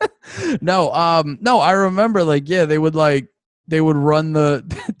 No, I remember like, yeah, they would run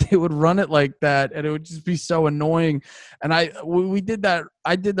it like that, and it would just be so annoying. And I did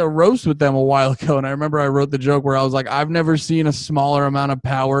the roast with them a while ago, and I remember I wrote the joke where I was like, I've never seen a smaller amount of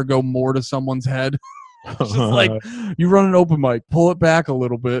power go more to someone's head. Just like you run an open mic, pull it back a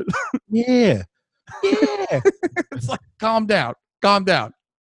little bit. Yeah. It's like calm down.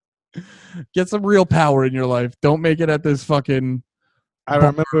 Get some real power in your life. Don't make it at this fucking. I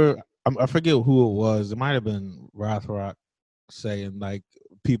remember. I forget who it was. It might have been Rothrock saying like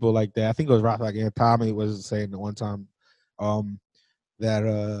people like that. I think it was Rothrock and Tommy was saying at one time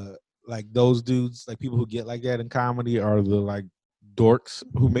that like those dudes, like people who get like that in comedy are the like dorks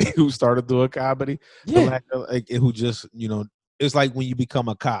who started doing comedy. Yeah. Who just it's like when you become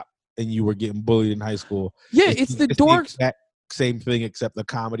a cop and you were getting bullied in high school. Yeah, it's the dorks. The same thing except the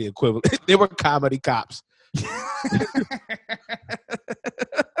comedy equivalent. They were comedy cops.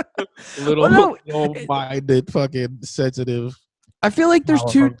 Little minded, fucking sensitive. I feel like there's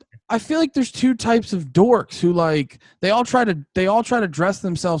two types of dorks who like they all try to dress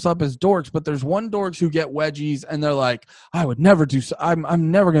themselves up as dorks, but there's one dorks who get wedgies and they're like, I would never do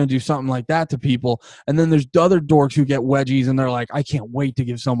I'm never going to do something like that to people. And then there's the other dorks who get wedgies and they're like, I can't wait to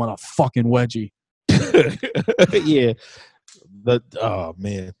give someone a fucking wedgie. Yeah. Oh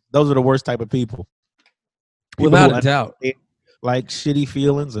man, those are the worst type of people. Without a doubt. Like shitty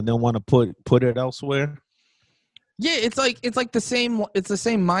feelings and then want to put it elsewhere. Yeah, it's the same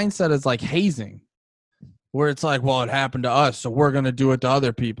mindset as like hazing, where it's like, well, it happened to us, so we're gonna do it to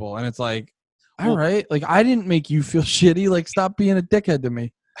other people, and it's like, all right, like I didn't make you feel shitty, like stop being a dickhead to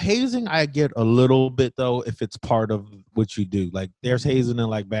me. Hazing, I get a little bit though if it's part of what you do. Like there's hazing in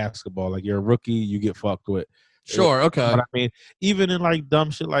like basketball, like you're a rookie, you get fucked with. Sure, okay. But I mean, even in like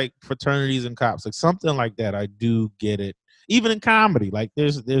dumb shit like fraternities and cops, like something like that, I do get it. Even in comedy, like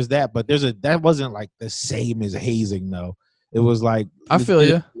there's that, but that wasn't like the same as hazing though. It was like I feel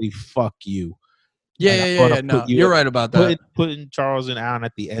you. Fuck you. Yeah. No, you're right about that. Putting Charles and Alan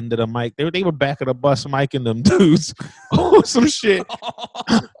at the end of the mic, they were back of the bus micing them dudes. Some shit.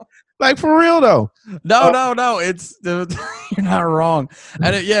 Like for real though. No. It's you're not wrong.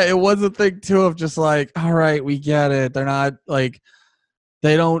 And it was a thing too of just like, all right, we get it. They're not like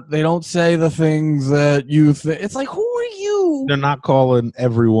they don't say the things that you think. It's like, who are you? They're not calling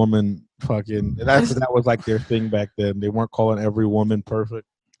every woman fucking. That was like their thing back then. They weren't calling every woman perfect.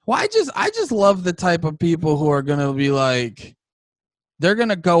 Well, I just love the type of people who are gonna be like, they're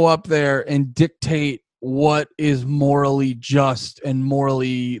gonna go up there and dictate what is morally just and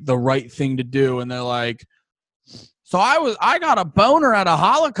morally the right thing to do, and they're like, so I got a boner at a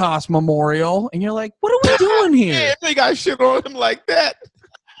Holocaust memorial, and you're like, what are we doing here? Yeah, they got shit on him like that.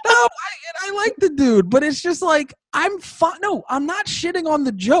 No, I like the dude, but it's just like I'm not shitting on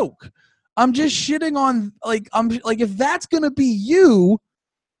the joke. I'm just shitting on if that's gonna be you,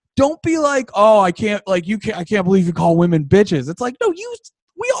 don't be like, oh, I can't believe you call women bitches. It's like, no,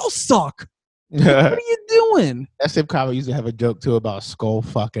 we all suck. What are you doing? SF Comedy used to have a joke too about skull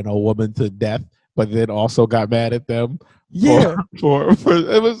fucking a woman to death, but then also got mad at them. Yeah, for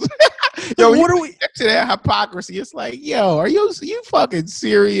it was. Yo, what are we to that hypocrisy? It's like, yo, are you fucking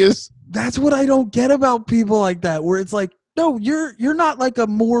serious? That's what I don't get about people like that. Where it's like, no, you're not like a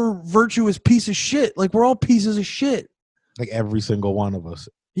more virtuous piece of shit. Like we're all pieces of shit. Like every single one of us.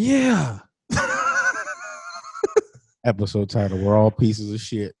 Yeah. Episode title: We're all pieces of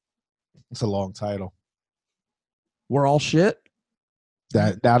shit. It's a long title. We're all shit.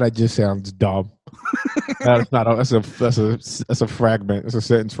 That just sounds dumb. That's not. That's a fragment. It's a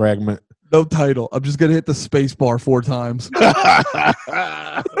sentence fragment. No title. I'm just gonna hit the space bar 4 times. All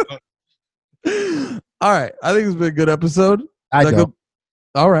right. I think it's been a good episode.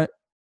 All right.